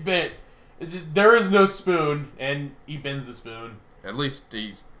 Get bent. There is no spoon," and he bends the spoon. At least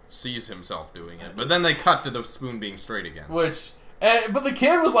he sees himself doing it. But then they cut to the spoon being straight again. But the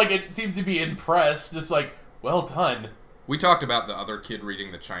kid was like, it seemed to be impressed, just like, well done. We talked about the other kid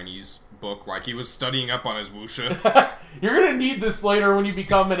reading the Chinese book, like he was studying up on his wuxia. You're gonna need this later when you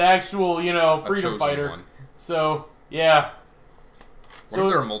become an actual, freedom fighter. One. So, yeah. What if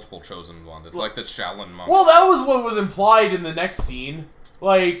there are multiple chosen ones? It's like the Shaolin monks. Well, that was what was implied in the next scene.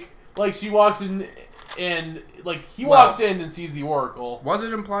 Like she walks in and, he walks in and sees the Oracle. Was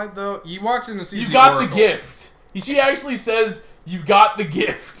it implied, though? He walks in and sees the Oracle. You got the gift. She actually says, "You've got the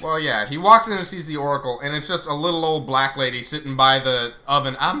gift." Well, yeah, he walks in and sees the Oracle, and it's just a little old black lady sitting by the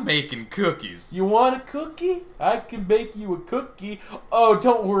oven. I'm baking cookies. You want a cookie? I can bake you a cookie. Oh,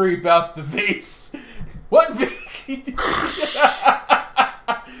 don't worry about the vase. What vase?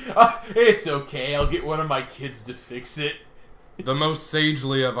 It's okay. I'll get one of my kids to fix it. The most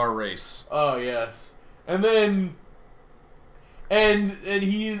sagely of our race. Oh, yes. And then... And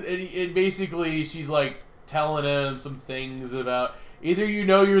basically, she's like telling him some things about either you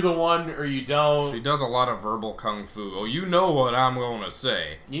know you're the one or you don't. She does a lot of verbal kung fu. Oh, you know what I'm going to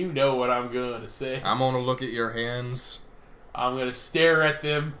say. You know what I'm going to say. I'm going to look at your hands. I'm going to stare at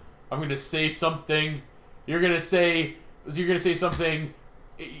them. I'm going to say something. You're going to say something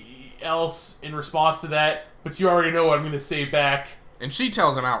else in response to that, but you already know what I'm going to say back. And she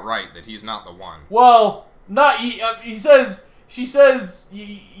tells him outright that he's not the one. Well, she says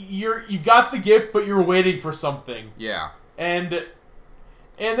you've got the gift, but you're waiting for something. Yeah. And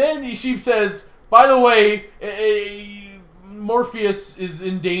then she says, by the way, Morpheus is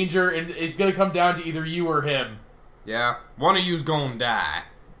in danger, and it's going to come down to either you or him. Yeah. One of you's going to die.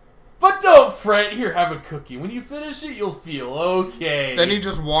 But don't fret. Here, have a cookie. When you finish it, you'll feel okay. Then he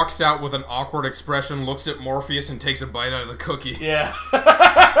just walks out with an awkward expression, looks at Morpheus, and takes a bite out of the cookie. Yeah.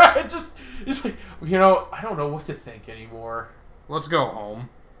 It's like, I don't know what to think anymore. Let's go home.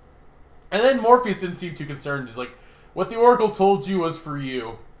 And then Morpheus didn't seem too concerned. He's like, what the Oracle told you was for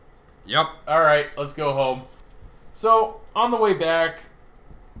you. Yep. Alright, let's go home. So, on the way back,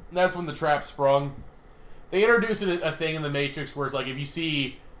 that's when the trap sprung. They introduced a thing in the Matrix where it's like, if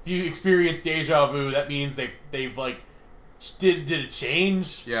you experience deja vu, that means they've did it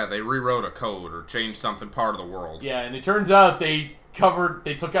change? Yeah, they rewrote a code or changed something part of the world. Yeah, and it turns out they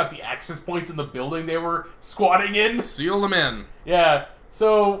took out the access points in the building they were squatting in. Sealed them in. Yeah,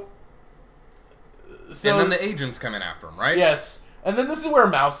 so and then the agents come in after him, right? Yes. And then this is where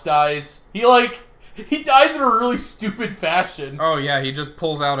Mouse dies. He dies in a really stupid fashion. Oh yeah, he just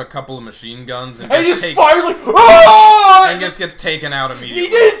pulls out a couple of machine guns and he just fires like, "Ah!" and just gets taken out immediately. He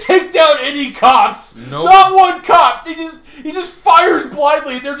didn't take down any cops. Nope. Not one cop. He just fires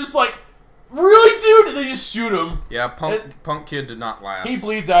blindly, and they're just like, "Really, dude?" And they just shoot him. Yeah, punk kid did not last. He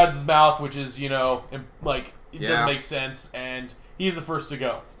bleeds out of his mouth, which is, it doesn't make sense, and he's the first to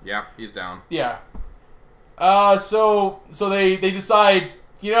go. Yeah, he's down. Yeah. So they decide,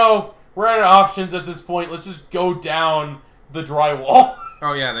 we're out of options at this point. Let's just go down the drywall.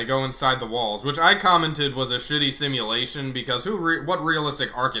 Oh yeah, they go inside the walls, which I commented was a shitty simulation because what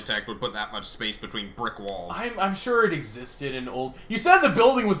realistic architect would put that much space between brick walls? I'm sure it existed in old. You said the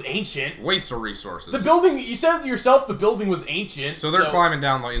building was ancient. Waste of resources. The building. You said yourself the building was ancient. So they're climbing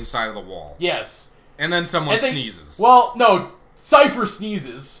down the inside of the wall. Yes. And then someone sneezes. Well, no, Cypher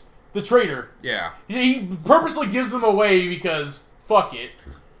sneezes. The traitor. Yeah. He purposely gives them away because fuck it.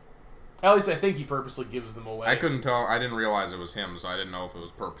 At least I think he purposely gives them away. I couldn't tell. I didn't realize it was him, so I didn't know if it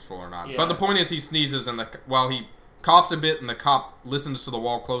was purposeful or not. Yeah. But the point is he sneezes, and he coughs a bit, and the cop listens to the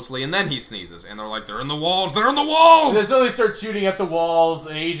wall closely, and then he sneezes. And they're like, they're in the walls! They're in the walls! And so they start shooting at the walls.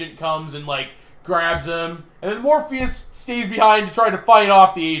 An agent comes and, grabs him. And then Morpheus stays behind to try to fight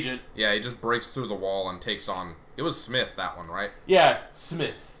off the agent. Yeah, he just breaks through the wall and takes on... It was Smith, that one, right? Yeah,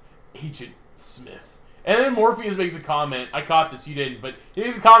 Smith. Agent Smith. And then Morpheus makes a comment. I caught this, you didn't, but he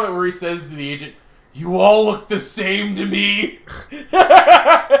makes a comment where he says to the agent, "You all look the same to me."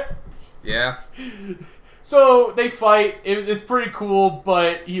 Yeah. So they fight. It's pretty cool,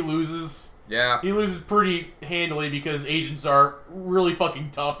 but he loses. Yeah. He loses pretty handily because agents are really fucking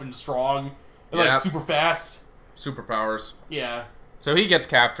tough and strong and like super fast. Superpowers. Yeah. So he gets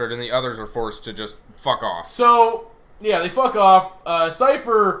captured, and the others are forced to just fuck off. So yeah, they fuck off.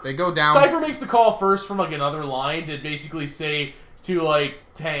 Cypher. They go down. Cypher makes the call first from like another line to basically say to like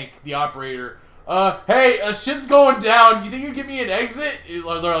Tank, the operator, "Hey, shit's going down. You think you'd give me an exit?" They're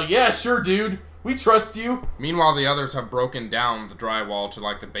like, "Yeah, sure, dude. We trust you." Meanwhile, the others have broken down the drywall to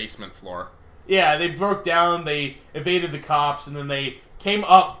like the basement floor. Yeah, they broke down. They evaded the cops, and then they came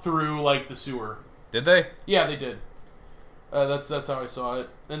up through like the sewer. Did they? Yeah, they did. That's how I saw it.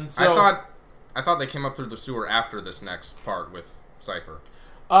 And so I thought they came up through the sewer after this next part with Cypher.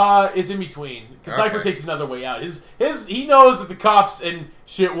 Is in between because Cypher takes another way out. He knows that the cops and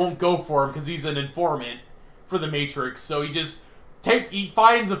shit won't go for him because he's an informant for the Matrix. So he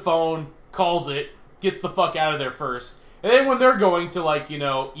finds a phone, calls it, gets the fuck out of there first, and then when they're going to like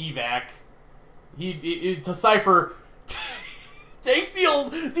evac, to Cypher takes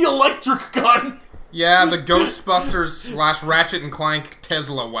the electric gun. Yeah, the Ghostbusters / Ratchet and Clank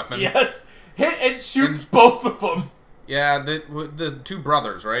Tesla weapon. Yes, and shoots both of them. Yeah, the two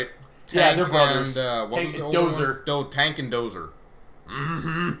brothers, right? Yeah, they're brothers. And, what Tank was the and older Dozer. one? Tank and Dozer.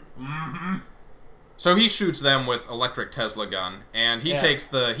 So he shoots them with electric Tesla gun, and he takes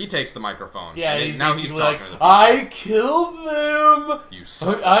the microphone. Yeah, and now he's talking like, to the people. "I killed them. You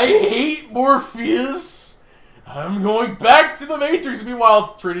son of a I hate Morpheus. I'm going back to the Matrix."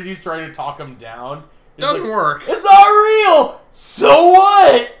 Meanwhile, Trinity's trying to talk him down. Doesn't work. It's not real. So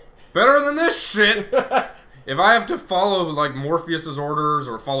what? Better than this shit. If I have to follow like Morpheus's orders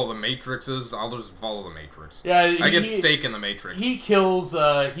or follow the Matrix's, I'll just follow the Matrix. Yeah, I get stake in the Matrix. He kills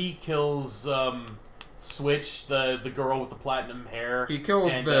Switch, the girl with the platinum hair. He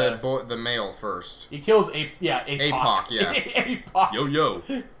kills the male first. He kills APOC. Yeah. APOC. Yo.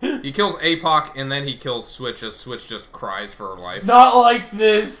 He kills APOC, and then he kills Switch as Switch just cries for her life. Not like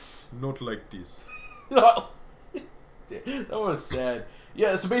this. Not like this. That was sad.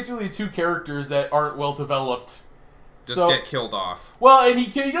 Yeah, so basically two characters that aren't well developed. Just get killed off. Well, and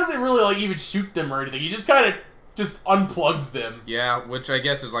he doesn't really like even shoot them or anything. He just kind of just unplugs them. Yeah, which I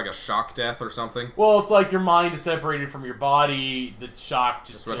guess is like a shock death or something. Well, it's like your mind is separated from your body. The shock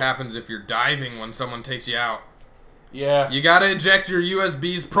just... That's what happens if you're diving when someone takes you out. Yeah. You gotta eject your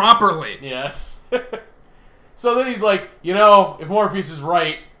USBs properly. Yes. So then he's like, if Morpheus is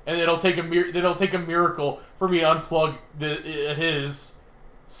right, and it'll take a miracle for me to unplug his.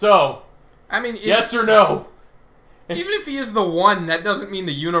 So, I mean, yes or no? Even if he is the one, that doesn't mean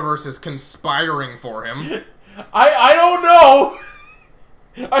the universe is conspiring for him. I don't know.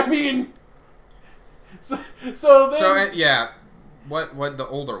 I mean, so then, yeah, what the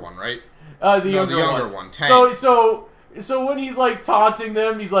older one, right? The younger one. Tank. So when he's like taunting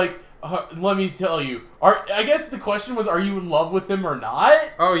them, he's like, "Let me tell you." I guess the question was, are you in love with him or not?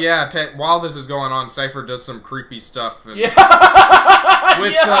 Oh yeah. While this is going on, Cypher does some creepy stuff. Yeah.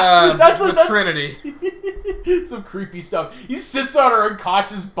 With Trinity. Some creepy stuff. He sits on her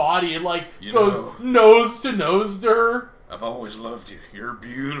unconscious body and goes nose to nose to her. I've always loved you. You're a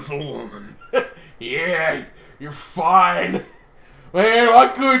beautiful woman. Yeah, you're fine. Man, why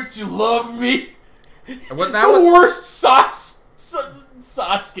couldn't you love me? Was that the worst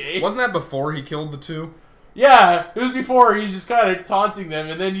Sasuke? Wasn't that before he killed the two? Yeah, it was before. He's just kind of taunting them,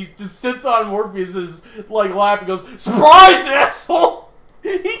 and then he just sits on Morpheus's lap and goes, "Surprise, asshole!"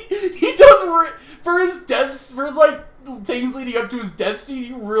 He does for his deaths, for his things leading up to his death scene.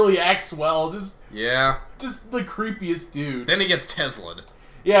 He really acts well. Just the creepiest dude. Then he gets Tesla'd.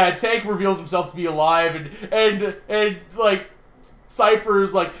 Yeah, Tank reveals himself to be alive, and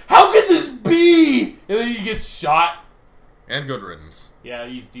Cypher's like, "How could this be?" And then he gets shot. And good riddance. Yeah,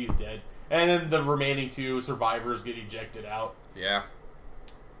 he's dead. And then the remaining two survivors get ejected out. Yeah.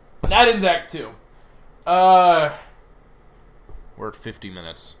 That ends Act 2. We're at 50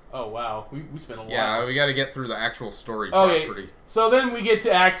 minutes. Oh, wow. We spent a lot. Yeah, we gotta get through the actual story property. So then we get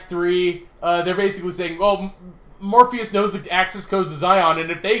to Act 3. They're basically saying, well, Morpheus knows the access codes to Zion, and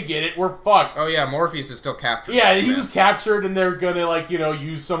if they get it, we're fucked. Oh, yeah, Morpheus is still captured. Yeah, he was captured, and they're gonna,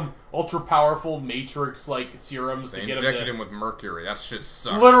 use some ultra-powerful Matrix, serums to get him to... They injected him with mercury. That shit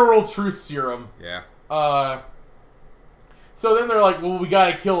sucks. Literal truth serum. Yeah. So then they're like, well, we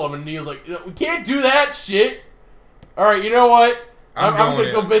gotta kill him, and Neil's like, we can't do that shit. Alright, you know what? I'm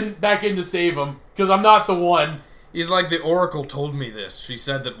gonna go back in to save him, because I'm not the one. He's like, the Oracle told me this. She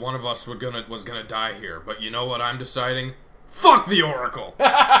said that one of us was gonna die here. But you know what I'm deciding? Fuck the Oracle!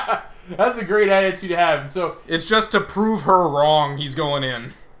 That's a great attitude to have. And so it's just to prove her wrong he's going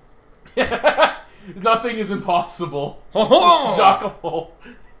in. Nothing is impossible. Ho-ho! Jacques-a-mole.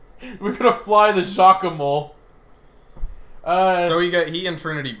 We're gonna fly the Jacques-a-mole. So he and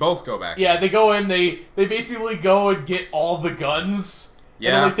Trinity both go back. Yeah, they go in. They basically go and get all the guns. Yeah.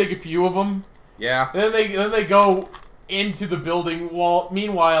 And then they take a few of them. Yeah. And then they go into the building.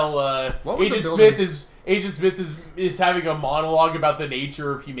 Meanwhile, Agent Smith is having a monologue about the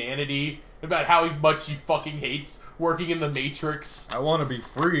nature of humanity, about how much he fucking hates working in the Matrix. I want to be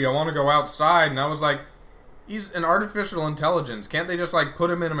free. I want to go outside. And I was like, he's an artificial intelligence. Can't they just like put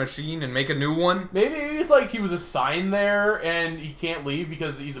him in a machine and make a new one? Maybe it's like he was assigned there and he can't leave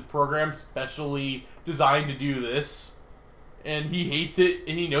because he's a program specially designed to do this. And he hates it,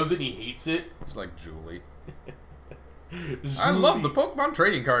 and he knows it, and he hates it. He's like Julie. Julie. I love the Pokemon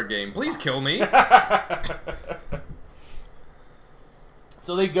trading card game. Please kill me.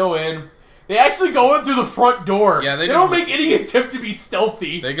 So they go in. They actually go in through the front door. Yeah, they don't make any attempt to be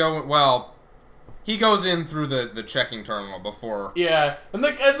stealthy. They go, well, he goes in through the checking terminal before. Yeah, and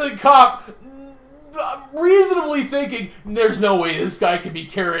the cop, reasonably thinking, there's no way this guy could be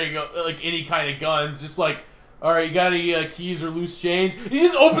carrying like any kind of guns. Just like, all right, you got any keys or loose change? He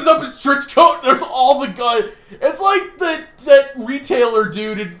just opens up his trench coat, and there's all the gun. It's like that retailer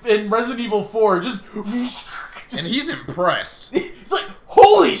dude in Resident Evil 4. Just and he's impressed. He's like,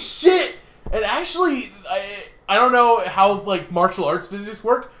 holy shit! And actually, I don't know how like martial arts physics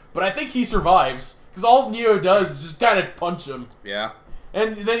work, but I think he survives because all Neo does is just kind of punch him. Yeah.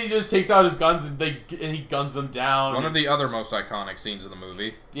 And then he just takes out his guns and he guns them down. One of the other most iconic scenes of the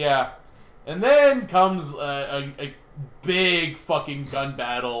movie. Yeah. And then comes a big fucking gun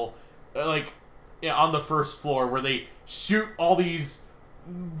battle, on the first floor where they shoot all these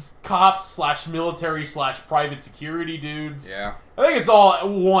cops / military / private security dudes. Yeah. I think it's all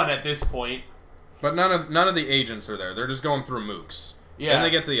one at this point. But none of the agents are there. They're just going through mooks. Yeah. Then they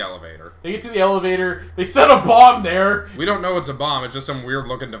get to the elevator. They get to the elevator. They set a bomb there. We don't know it's a bomb. It's just some weird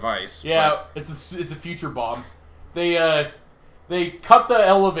looking device. Yeah, it's a future bomb. They cut the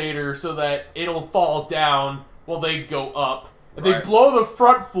elevator so that it'll fall down while they go up. And they blow the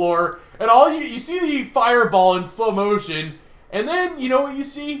front floor, and all you see the fireball in slow motion, and then you know what you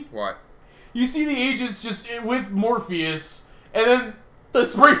see? What? You see the agents just with Morpheus, and then the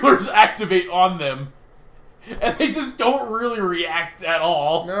sprinklers activate on them. And they just don't really react at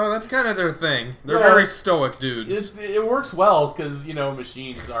all. No, that's kind of their thing. They're very stoic dudes. It works well, because,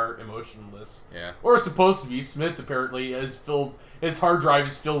 machines are emotionless. Yeah. Or supposed to be. Smith, apparently, his hard drive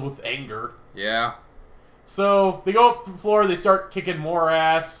is filled with anger. Yeah. So, they go up the floor, they start kicking more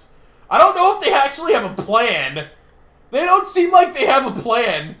ass. I don't know if they actually have a plan. They don't seem like they have a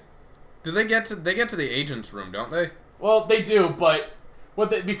plan. Do they get to the agent's room, don't they? Well, they do, but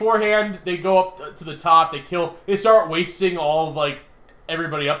beforehand, they go up to the top, they start wasting all of,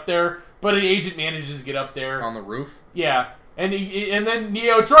 everybody up there, but an agent manages to get up there. On the roof? Yeah. And then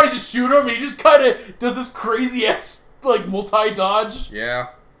Neo tries to shoot him, and he just kind of does this crazy-ass, multi-dodge. Yeah.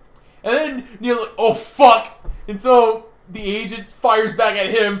 And then Neo's like, oh, fuck! And so the agent fires back at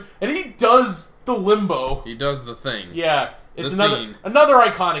him, and he does the limbo. He does the thing. Yeah. It's scene. Another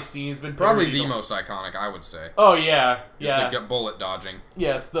iconic scene has been probably the most iconic, I would say. Oh yeah, yeah. Is the bullet dodging.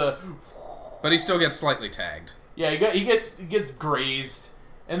 Yes, But he still gets slightly tagged. Yeah, he gets grazed,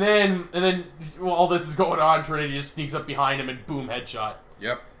 and then while all this is going on, Trinity just sneaks up behind him and boom, headshot.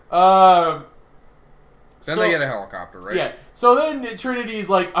 Yep. Then they get a helicopter, right? Yeah. So then Trinity's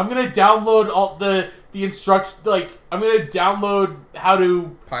like, I'm gonna download all the instruction. I'm gonna download how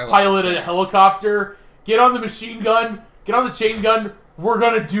to pilot a helicopter. Get on the machine gun. Get on the chain gun. We're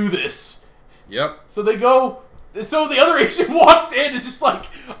gonna do this. Yep. So they go. So the other agent walks in. It's just like,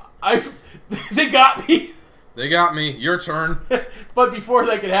 they got me. They got me. Your turn. But before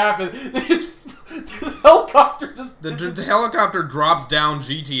that could happen, the helicopter just... The helicopter drops down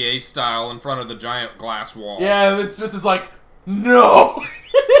GTA style in front of the giant glass wall. Yeah, and then Smith is like, no!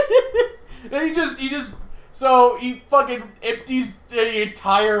 And he just... So he fucking empties the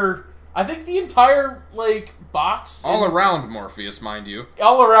entire... I think the entire, box... All around Morpheus, mind you.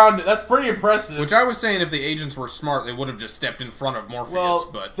 All around. That's pretty impressive. Which I was saying if the agents were smart, they would have just stepped in front of Morpheus,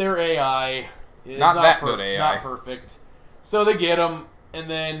 but... their AI is not that good AI. Not perfect. So they get him, and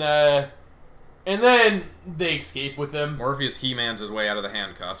then they escape with him. Morpheus He-Mans his way out of the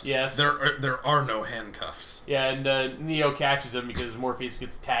handcuffs. Yes. There are no handcuffs. Yeah, and Neo catches him because Morpheus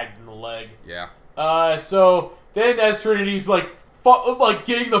gets tagged in the leg. Yeah. So then as Trinity's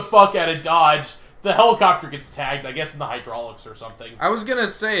getting the fuck out of Dodge, the helicopter gets tagged, I guess, in the hydraulics or something. I was gonna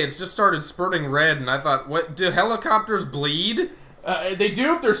say, it's just started spurting red, and I thought, what, do helicopters bleed? They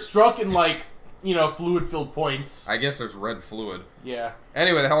do if they're struck in, like, you know, fluid-filled points. I guess there's red fluid. Yeah.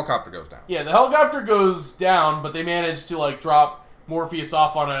 Anyway, the helicopter goes down. Yeah, the helicopter goes down, but they manage to, like, drop Morpheus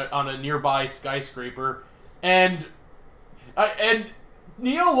off on a nearby skyscraper. And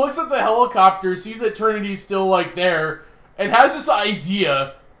Neo looks at the helicopter, sees that Trinity's still, like, there, and has this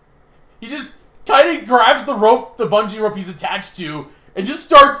idea. He just kind of grabs the rope, the bungee rope he's attached to, and just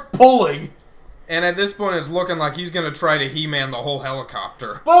starts pulling. And at this point, it's looking like he's going to try to He-Man the whole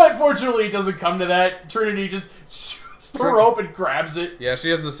helicopter. But fortunately, it doesn't come to that. Trinity just shoots the rope and grabs it. Yeah, she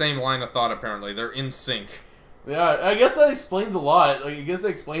has the same line of thought, apparently. They're in sync. Yeah, I guess that explains a lot. Like, I guess that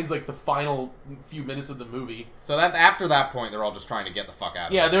explains, like, the final few minutes of the movie. So that after that point, they're all just trying to get the fuck out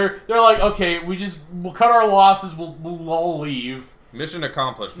of Yeah, there. they're like, okay, we'll cut our losses, we'll all leave. Mission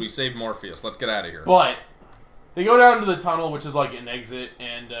accomplished. We saved Morpheus. Let's get out of here. But they go down to the tunnel, which is like an exit,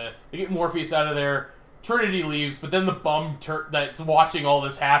 and they get Morpheus out of there. Trinity leaves, but then the bum that's watching all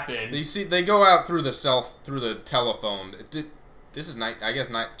this happen. You see, they go out through the telephone. This is I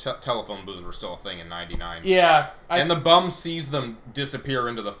guess telephone booths were still a thing in '99. Yeah, and the bum sees them disappear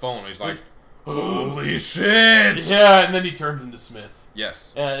into the phone. He's like, "Holy shit!" Yeah, and then he turns into Smith.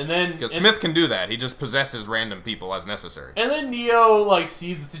 Yes. And then because Smith can do that. He just possesses random people as necessary. And then Neo like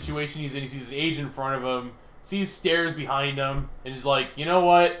sees the situation he's in. He sees an agent in front of him. Sees stairs behind him, and he's like, you know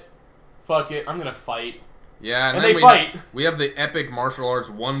what? Fuck it, I'm gonna fight. Yeah, and then they fight. We have the epic martial arts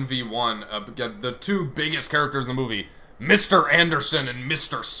 1v1. The two biggest characters in the movie, Mr. Anderson and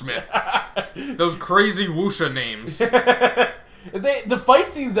Mr. Smith. Those crazy wuxia names. The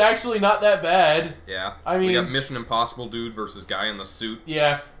fight scene's actually not that bad. Yeah. I mean, we got Mission Impossible dude versus guy in the suit.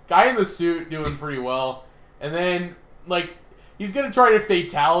 Yeah, guy in the suit doing pretty well. And then, like, he's gonna try to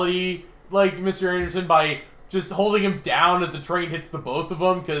fatality, like, Mr. Anderson by just holding him down as the train hits the both of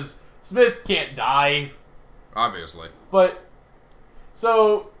them, because Smith can't die. Obviously. But,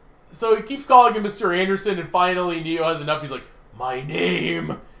 so he keeps calling him Mr. Anderson, and finally Neo has enough. He's like, my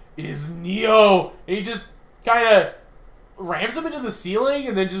name is Neo! And he just kind of rams him into the ceiling,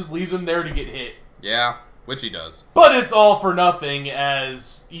 and then just leaves him there to get hit. Yeah, which he does. But it's all for nothing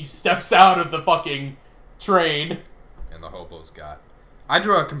as he steps out of the fucking train. And the hobo's got... I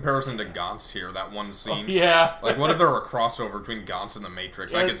drew a comparison to Gaunt's here, that one scene. Yeah. Like, what if there were a crossover between Gaunt's and the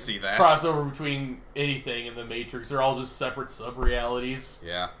Matrix? Yeah, I could see that. Crossover between anything and the Matrix. They're all just separate sub-realities.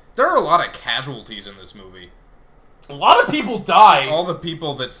 Yeah. There are a lot of casualties in this movie. A lot of people die. All the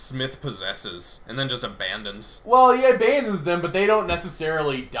people that Smith possesses, and then just abandons. Well, he abandons them, but they don't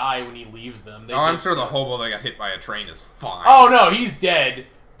necessarily die when he leaves them. I'm sure the hobo that got hit by a train is fine. Oh, no, he's dead.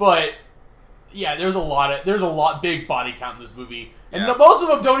 But... yeah, there's a lot big body count in this movie, and most of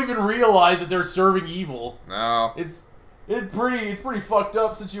them don't even realize that they're serving evil. No, it's pretty fucked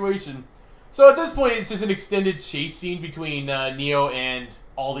up situation. So at this point, it's just an extended chase scene between Neo and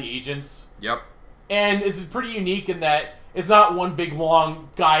all the agents. Yep. And it's pretty unique in that it's not one big long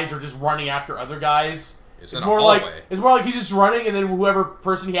guys are just running after other guys. It's in a hallway. It's more like he's just running, and then whoever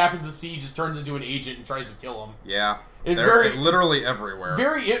person he happens to see just turns into an agent and tries to kill him. Yeah, they're literally everywhere.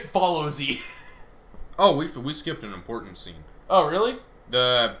 Very It Follows-y. Oh, we skipped an important scene. Oh, really?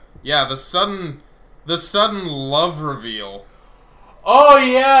 The sudden love reveal. Oh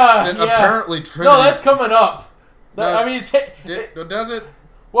yeah. Apparently Trinity. No, that's coming up. No, I mean, does it?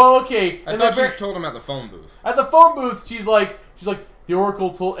 Well, okay. I thought she's told him at the phone booth. At the phone booth, she's like, the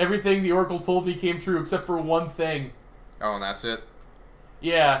Oracle told everything the Oracle told me came true except for one thing. Oh, and that's it.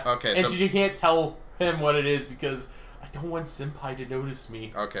 Yeah. Okay. And so she can't tell him what it is because I don't want Senpai to notice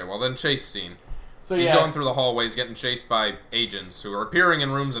me. Okay. Well, then chase scene. So he's going through the hallways, getting chased by agents who are appearing in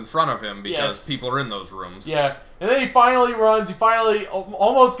rooms in front of him because people are in those rooms. Yeah, and then he finally runs. He finally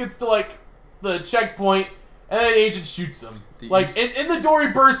almost gets to like the checkpoint, and then an agent shoots him. In the door he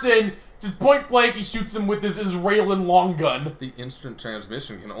bursts in, just point blank. He shoots him with his Israeli long gun. The instant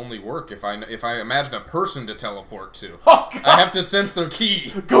transmission can only work if I imagine a person to teleport to. Oh, God. I have to sense their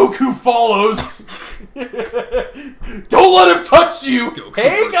key. Goku follows. Don't let him touch you. Goku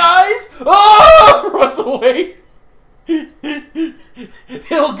hey guys! Oh! Runs away.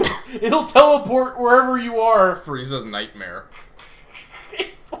 It'll teleport wherever you are. Frieza's nightmare. He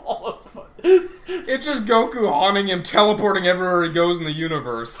follows. It's just Goku haunting him, teleporting everywhere he goes in the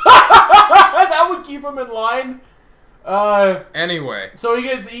universe. That would keep him in line. Anyway. So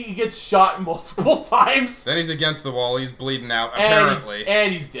he gets shot multiple times. Then he's against the wall, he's bleeding out, apparently.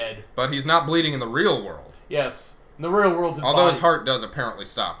 And he's dead. But he's not bleeding in the real world. Yes. In the real world, Although his heart does apparently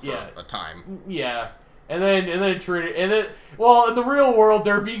stop for a time. Yeah. well, in the real world,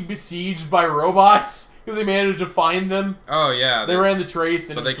 they're being besieged by robots because they managed to find them. Oh yeah, They ran the trace,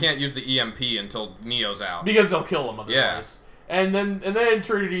 and but they can't use the EMP until Neo's out. because they'll kill him otherwise. Yeah. And then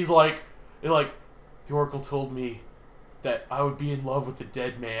Trinity's like, the Oracle told me that I would be in love with the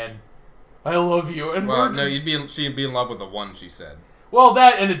dead man. I love you. And Well, we're no, just, she'd be in love with the one, she said. well,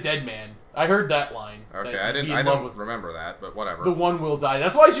 that and a dead man. I heard that line. Okay, that I you'd be didn't. I in love don't with- remember that, but whatever. The one will die.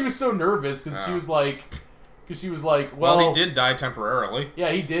 That's why she was so nervous, because she Oh. was like, well, he did die temporarily.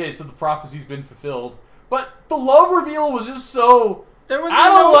 Yeah, he did. So the prophecy's been fulfilled. But the love reveal was just so There was out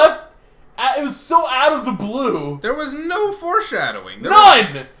no, of left. It was so out of the blue. There was no foreshadowing.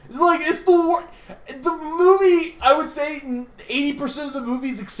 None. It's like it's the movie. I would say 80% of the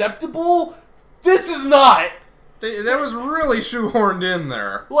movie's acceptable. This is not. That was really shoehorned in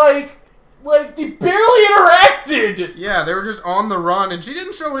there. Like they barely interacted. Yeah, they were just on the run, and she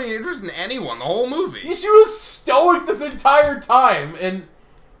didn't show any interest in anyone the whole movie. She was stoic this entire time, and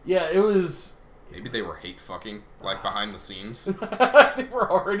yeah, it was. Maybe they were hate fucking, like behind the scenes. They were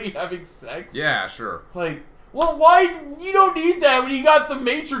already having sex. Yeah, sure. Like, well, why? You don't need that when you got the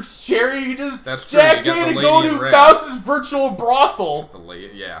Matrix chair. You just That's true, you jack got in the and go lady in to red. Mouse's virtual brothel.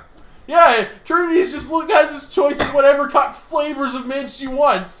 Yeah. Yeah, Trinity's just has this choice of whatever flavors of mint she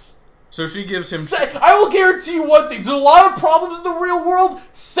wants. So she gives him. I will guarantee you one thing: there's a lot of problems in the real world.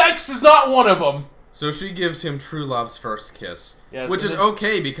 Sex is not one of them. So she gives him true love's first kiss, Yes, which and is then-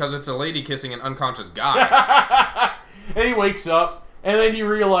 okay because it's a lady kissing an unconscious guy. And he wakes up, and then he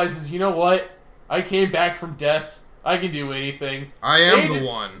realizes, you know what? I came back from death. I can do anything. I am the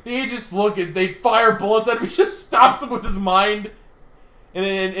one. They just look at, they fire bullets at him. He just stops him with his mind. And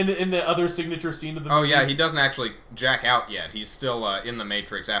in the other signature scene of the Oh movie. yeah, he doesn't actually jack out yet. He's still in the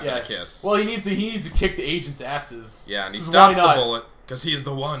Matrix after the kiss. Well, he needs to kick the agent's asses. Yeah, and he 'Cause stops why the not? bullet because he is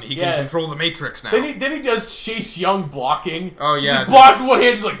the one. He Yeah. can control the Matrix now. Then he does Chase Young blocking. Oh, yeah, He just- blocks with one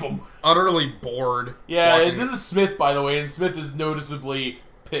hand, just like boom. Utterly bored. Yeah, walking- and this is Smith, by the way, and Smith is noticeably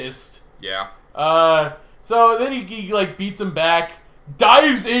pissed. Yeah. So then he like beats him back,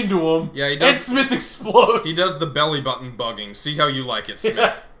 dives into him. Yeah, he does- And Smith explodes. He does the belly button bugging. See how you like it,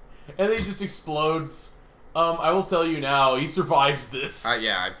 Smith. And then he just explodes. I will tell you now, he survives this.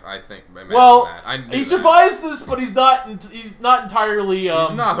 Yeah, I think. I imagine well, that. I knew he that. survives this, but he's not entirely.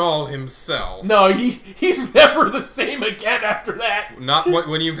 He's not all himself. No, he's never the same again after that. Not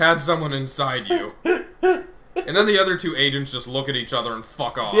when you've had someone inside you. And then the other two agents just look at each other and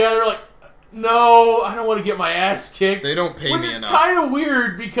fuck off. Yeah, they're like, no, I don't want to get my ass kicked. They don't pay Which me is enough. kind of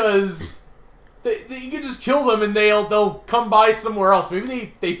weird because you can just kill them and they'll come by somewhere else.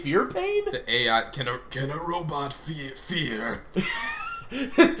 Maybe they fear pain. The AI can a robot fear? For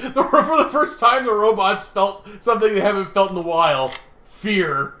the first time, the robots felt something they haven't felt in a while: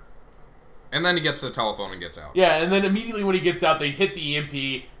 fear. And then he gets to the telephone and gets out. Yeah, and then immediately when he gets out, they hit the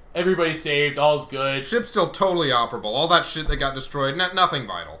EMP. Everybody's saved. All's good. Ship's still totally operable. All that shit that got destroyed, nothing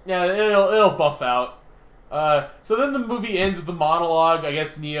vital. Yeah, it'll buff out. So then the movie ends with the monologue. I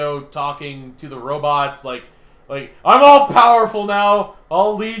guess Neo talking to the robots, like I'm all powerful now.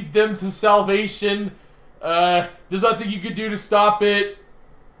 I'll lead them to salvation. There's nothing you could do to stop it.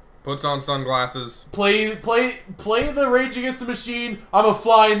 Puts on sunglasses. Play the Rage Against the Machine. I'm a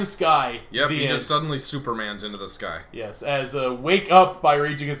fly in the sky. Yep, The he end. just suddenly Supermans into the sky. Yes, as Wake Up by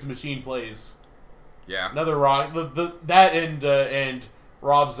Rage Against the Machine plays. Yeah. Another rock. That and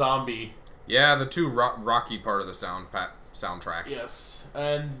Rob Zombie. Yeah, the two rocky part of the soundtrack. Yes,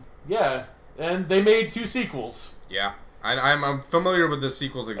 and yeah, and they made 2 sequels. Yeah. I'm familiar with the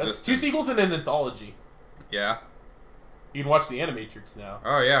sequel's That's existence. 2 sequels and an anthology. Yeah. You can watch the Animatrix now.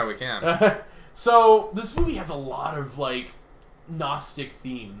 Oh, yeah, we can. So this movie has a lot of like Gnostic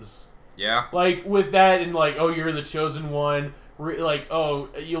themes. Yeah. Like with that and like, oh, you're the chosen one. Like, oh,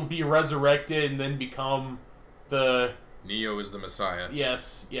 you'll be resurrected and then become the Neo is the Messiah.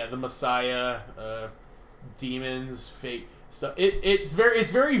 the Messiah. Demons, fake stuff. It's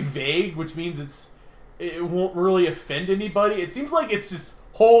very vague, which means it won't really offend anybody. It seems like it's this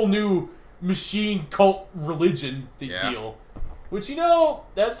whole new machine cult religion deal, which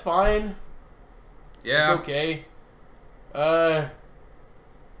that's fine. Yeah. It's okay.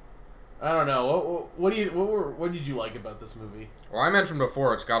 I don't know. What did you like about this movie? Well, I mentioned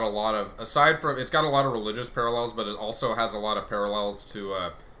before it's got a lot of it's got a lot of religious parallels, but it also has a lot of parallels to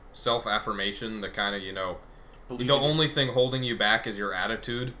self-affirmation. The kind of the only thing holding you back is your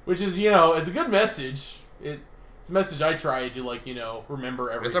attitude, which is it's a good message. It's a message I try to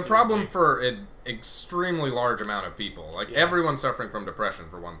remember every. It's a single problem day. for an extremely large amount of people. Like everyone suffering from depression,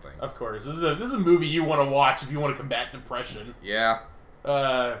 for one thing. Of course, this is a movie you want to watch if you want to combat depression. Yeah.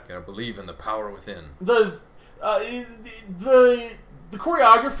 Gotta believe in the power within. The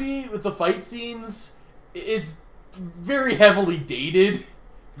choreography with the fight scenes, it's very heavily dated.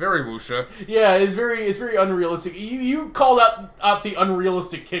 Very wuxia. Yeah, it's very unrealistic. You called out the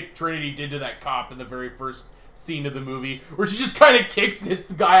unrealistic kick Trinity did to that cop in the very first scene of the movie, where she just kind of kicks and hits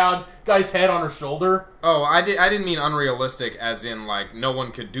the guy's head on her shoulder. Oh, I didn't mean unrealistic as in like no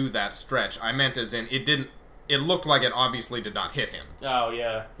one could do that stretch. I meant as in it looked like it obviously did not hit him. Oh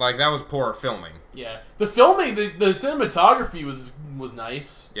yeah. Like that was poor filming. Yeah. The filming, the cinematography was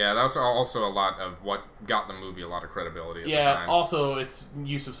nice. Yeah, that was also a lot of what got the movie a lot of credibility at the time. Yeah, also its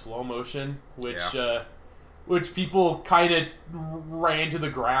use of slow motion, which people kind of ran to the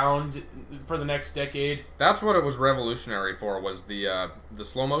ground for the next decade. That's what it was revolutionary for, was the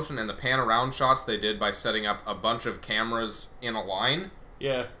slow motion and the pan around shots they did by setting up a bunch of cameras in a line.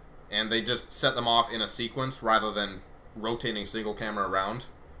 Yeah. And they just set them off in a sequence rather than rotating single camera around.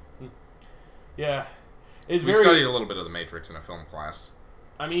 Yeah. We studied a little bit of The Matrix in a film class.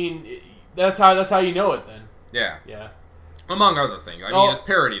 I mean, that's how you know it then. Yeah. Yeah. Among other things. I mean, it's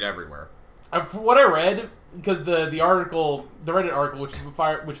parodied everywhere. For what I read, because the Reddit article,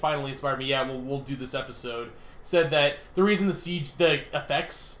 which finally inspired me, we'll do this episode, said that the reason the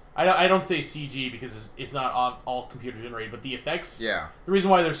effects, I don't say CG because it's not all computer generated, but the effects, the reason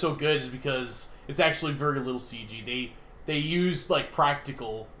why they're so good is because it's actually very little CG. They use like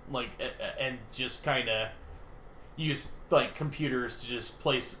practical, like, and just kind of use like computers to just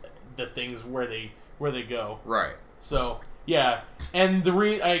place the things where they go. Right. So yeah, and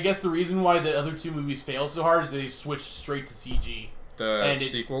I guess the reason why the other two movies fail so hard is they switch straight to CG. The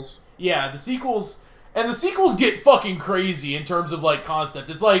sequels. Yeah, the sequels. And the sequels get fucking crazy in terms of, like, concept.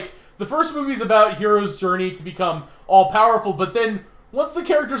 It's like, the first movie's about hero's journey to become all-powerful, but then, once the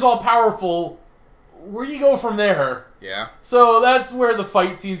character's all-powerful, where do you go from there? Yeah. So that's where the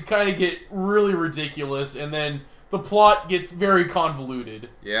fight scenes kind of get really ridiculous, and then the plot gets very convoluted.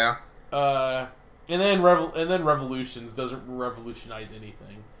 Yeah. And then Revolutions doesn't revolutionize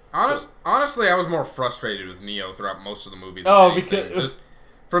anything. Honestly, I was more frustrated with Neo throughout most of the movie than anything. Because... Just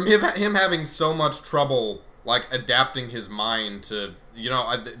from him having so much trouble, like, adapting his mind to,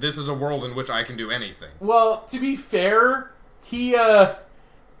 this is a world in which I can do anything. Well, to be fair, he was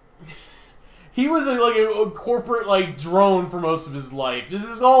a corporate, like, drone for most of his life. This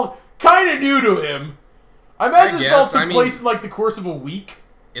is all kind of new to him. I imagine this all took place in, like, the course of a week.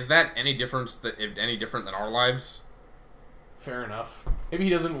 Is that any different than our lives? Fair enough. Maybe he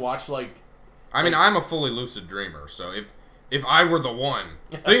doesn't watch, like... I mean, I'm a fully lucid dreamer, so if I were the one,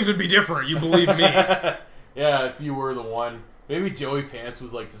 things would be different, you believe me. Yeah, if you were the one. Maybe Joey Pants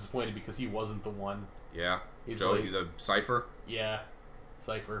was, like, disappointed because he wasn't the one. Yeah. He's Joey, like, the Cypher? Yeah.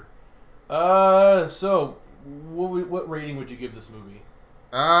 Cypher. So, what rating would you give this movie?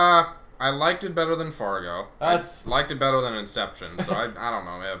 I liked it better than Fargo. I liked it better than Inception, so I don't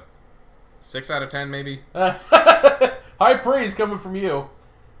know, yeah. 6 out of 10, maybe? High praise coming from you.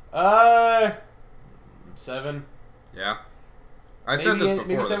 7. Yeah. I said this before.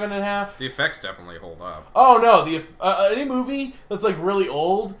 Maybe 7.5. The effects definitely hold up. Oh no, any movie that's like really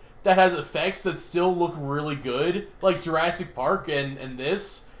old that has effects that still look really good, like Jurassic Park and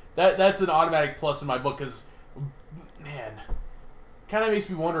that's an automatic plus in my book, because, man, kind of makes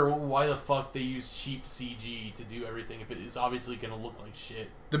me wonder why the fuck they use cheap CG to do everything if it is obviously going to look like shit.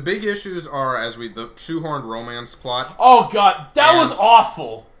 The big issues are the shoehorned romance plot. Oh god, that was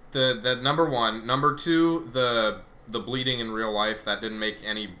awful. The number one, number two, the bleeding in real life, that didn't make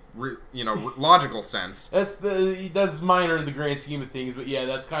any logical sense. That's minor in the grand scheme of things, but yeah,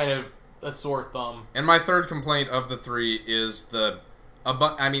 that's kind of a sore thumb. And my third complaint of the three is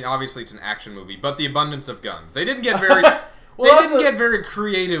I mean, obviously it's an action movie, but the abundance of guns. They didn't get very get very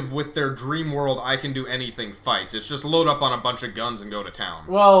creative with their dream world I can do anything fights. It's just load up on a bunch of guns and go to town.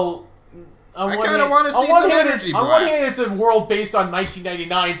 Well, I kind of want to see some energy blasts. On one hand, it's a world based on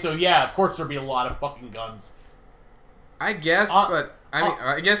 1999, so yeah, of course there'd be a lot of fucking guns. I guess, but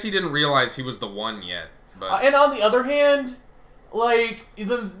I guess he didn't realize he was the one yet. But and on the other hand, like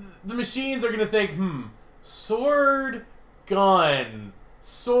the machines are gonna think, sword, gun,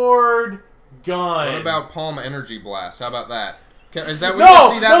 sword, gun. What about Palm Energy Blast? How about that? Is that what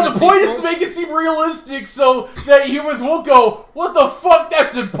you see that in the point is to make it seem realistic so that humans won't go, what the fuck,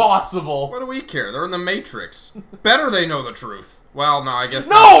 that's impossible. What do we care? They're in the Matrix. Better they know the truth. Well, no, I guess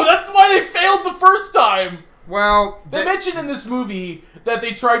No, not. That's why they failed the first time. Well, they mentioned in this movie that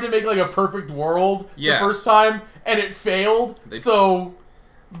they tried to make like a perfect world the first time, and it failed.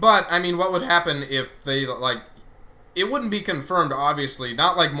 But, I mean, what would happen if they, like, it wouldn't be confirmed, obviously.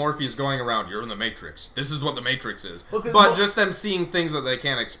 Not like Morpheus going around, you're in the Matrix. This is what the Matrix is. Well, but just them seeing things that they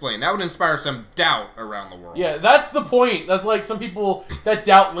can't explain. That would inspire some doubt around the world. Yeah, that's the point. That's like some people, that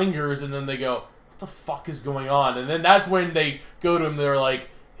doubt lingers, and then they go, what the fuck is going on? And then that's when they go to him, they're like,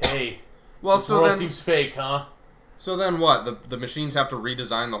 hey, this world seems fake, huh? So then what? The machines have to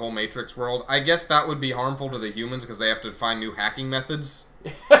redesign the whole Matrix world? I guess that would be harmful to the humans because they have to find new hacking methods.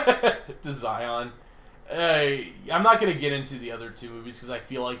 To Zion. I'm not going to get into the other two movies because I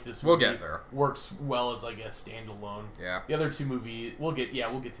feel like this movie we'll get there. Works well as like a standalone. Yeah. The other two movies, we'll get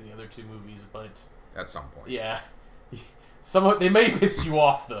to the other two movies, but at some point. Yeah. They may piss you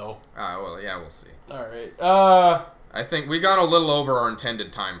off though. Well, yeah, we'll see. All right. I think we got a little over our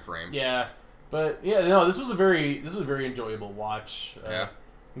intended time frame. Yeah. But yeah, no, this was a very enjoyable watch. Yeah.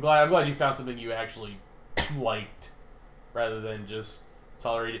 I'm glad you found something you actually liked rather than just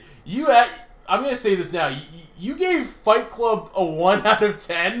tolerated. I'm gonna say this now. You gave Fight Club a 1 out of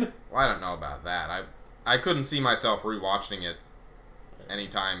 10. Well, I don't know about that. I couldn't see myself rewatching it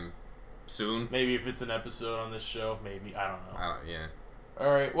anytime soon. Maybe if it's an episode on this show, maybe I don't know. Yeah.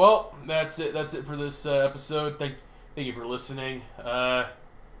 All right. Well, that's it. That's it for this episode. Thank you for listening.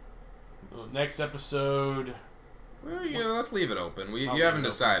 Next episode. Well, yeah, let's leave it open. You haven't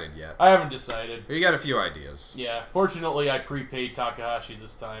decided yet. I haven't decided. You got a few ideas. Yeah. Fortunately, I prepaid Takahashi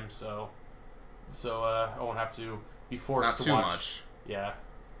this time, so I won't have to be forced to watch. Not too much. Yeah.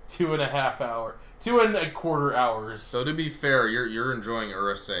 2.25 hours. So to be fair, you're enjoying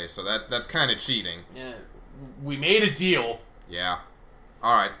Urusei, so that's kind of cheating. Yeah. We made a deal. Yeah.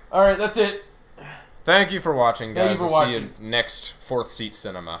 All right. All right. That's it. Thank you for watching, guys. Thank you for watching. See you next Fourth Seat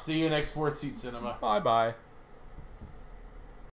Cinema. See you next Fourth Seat Cinema. Bye-bye.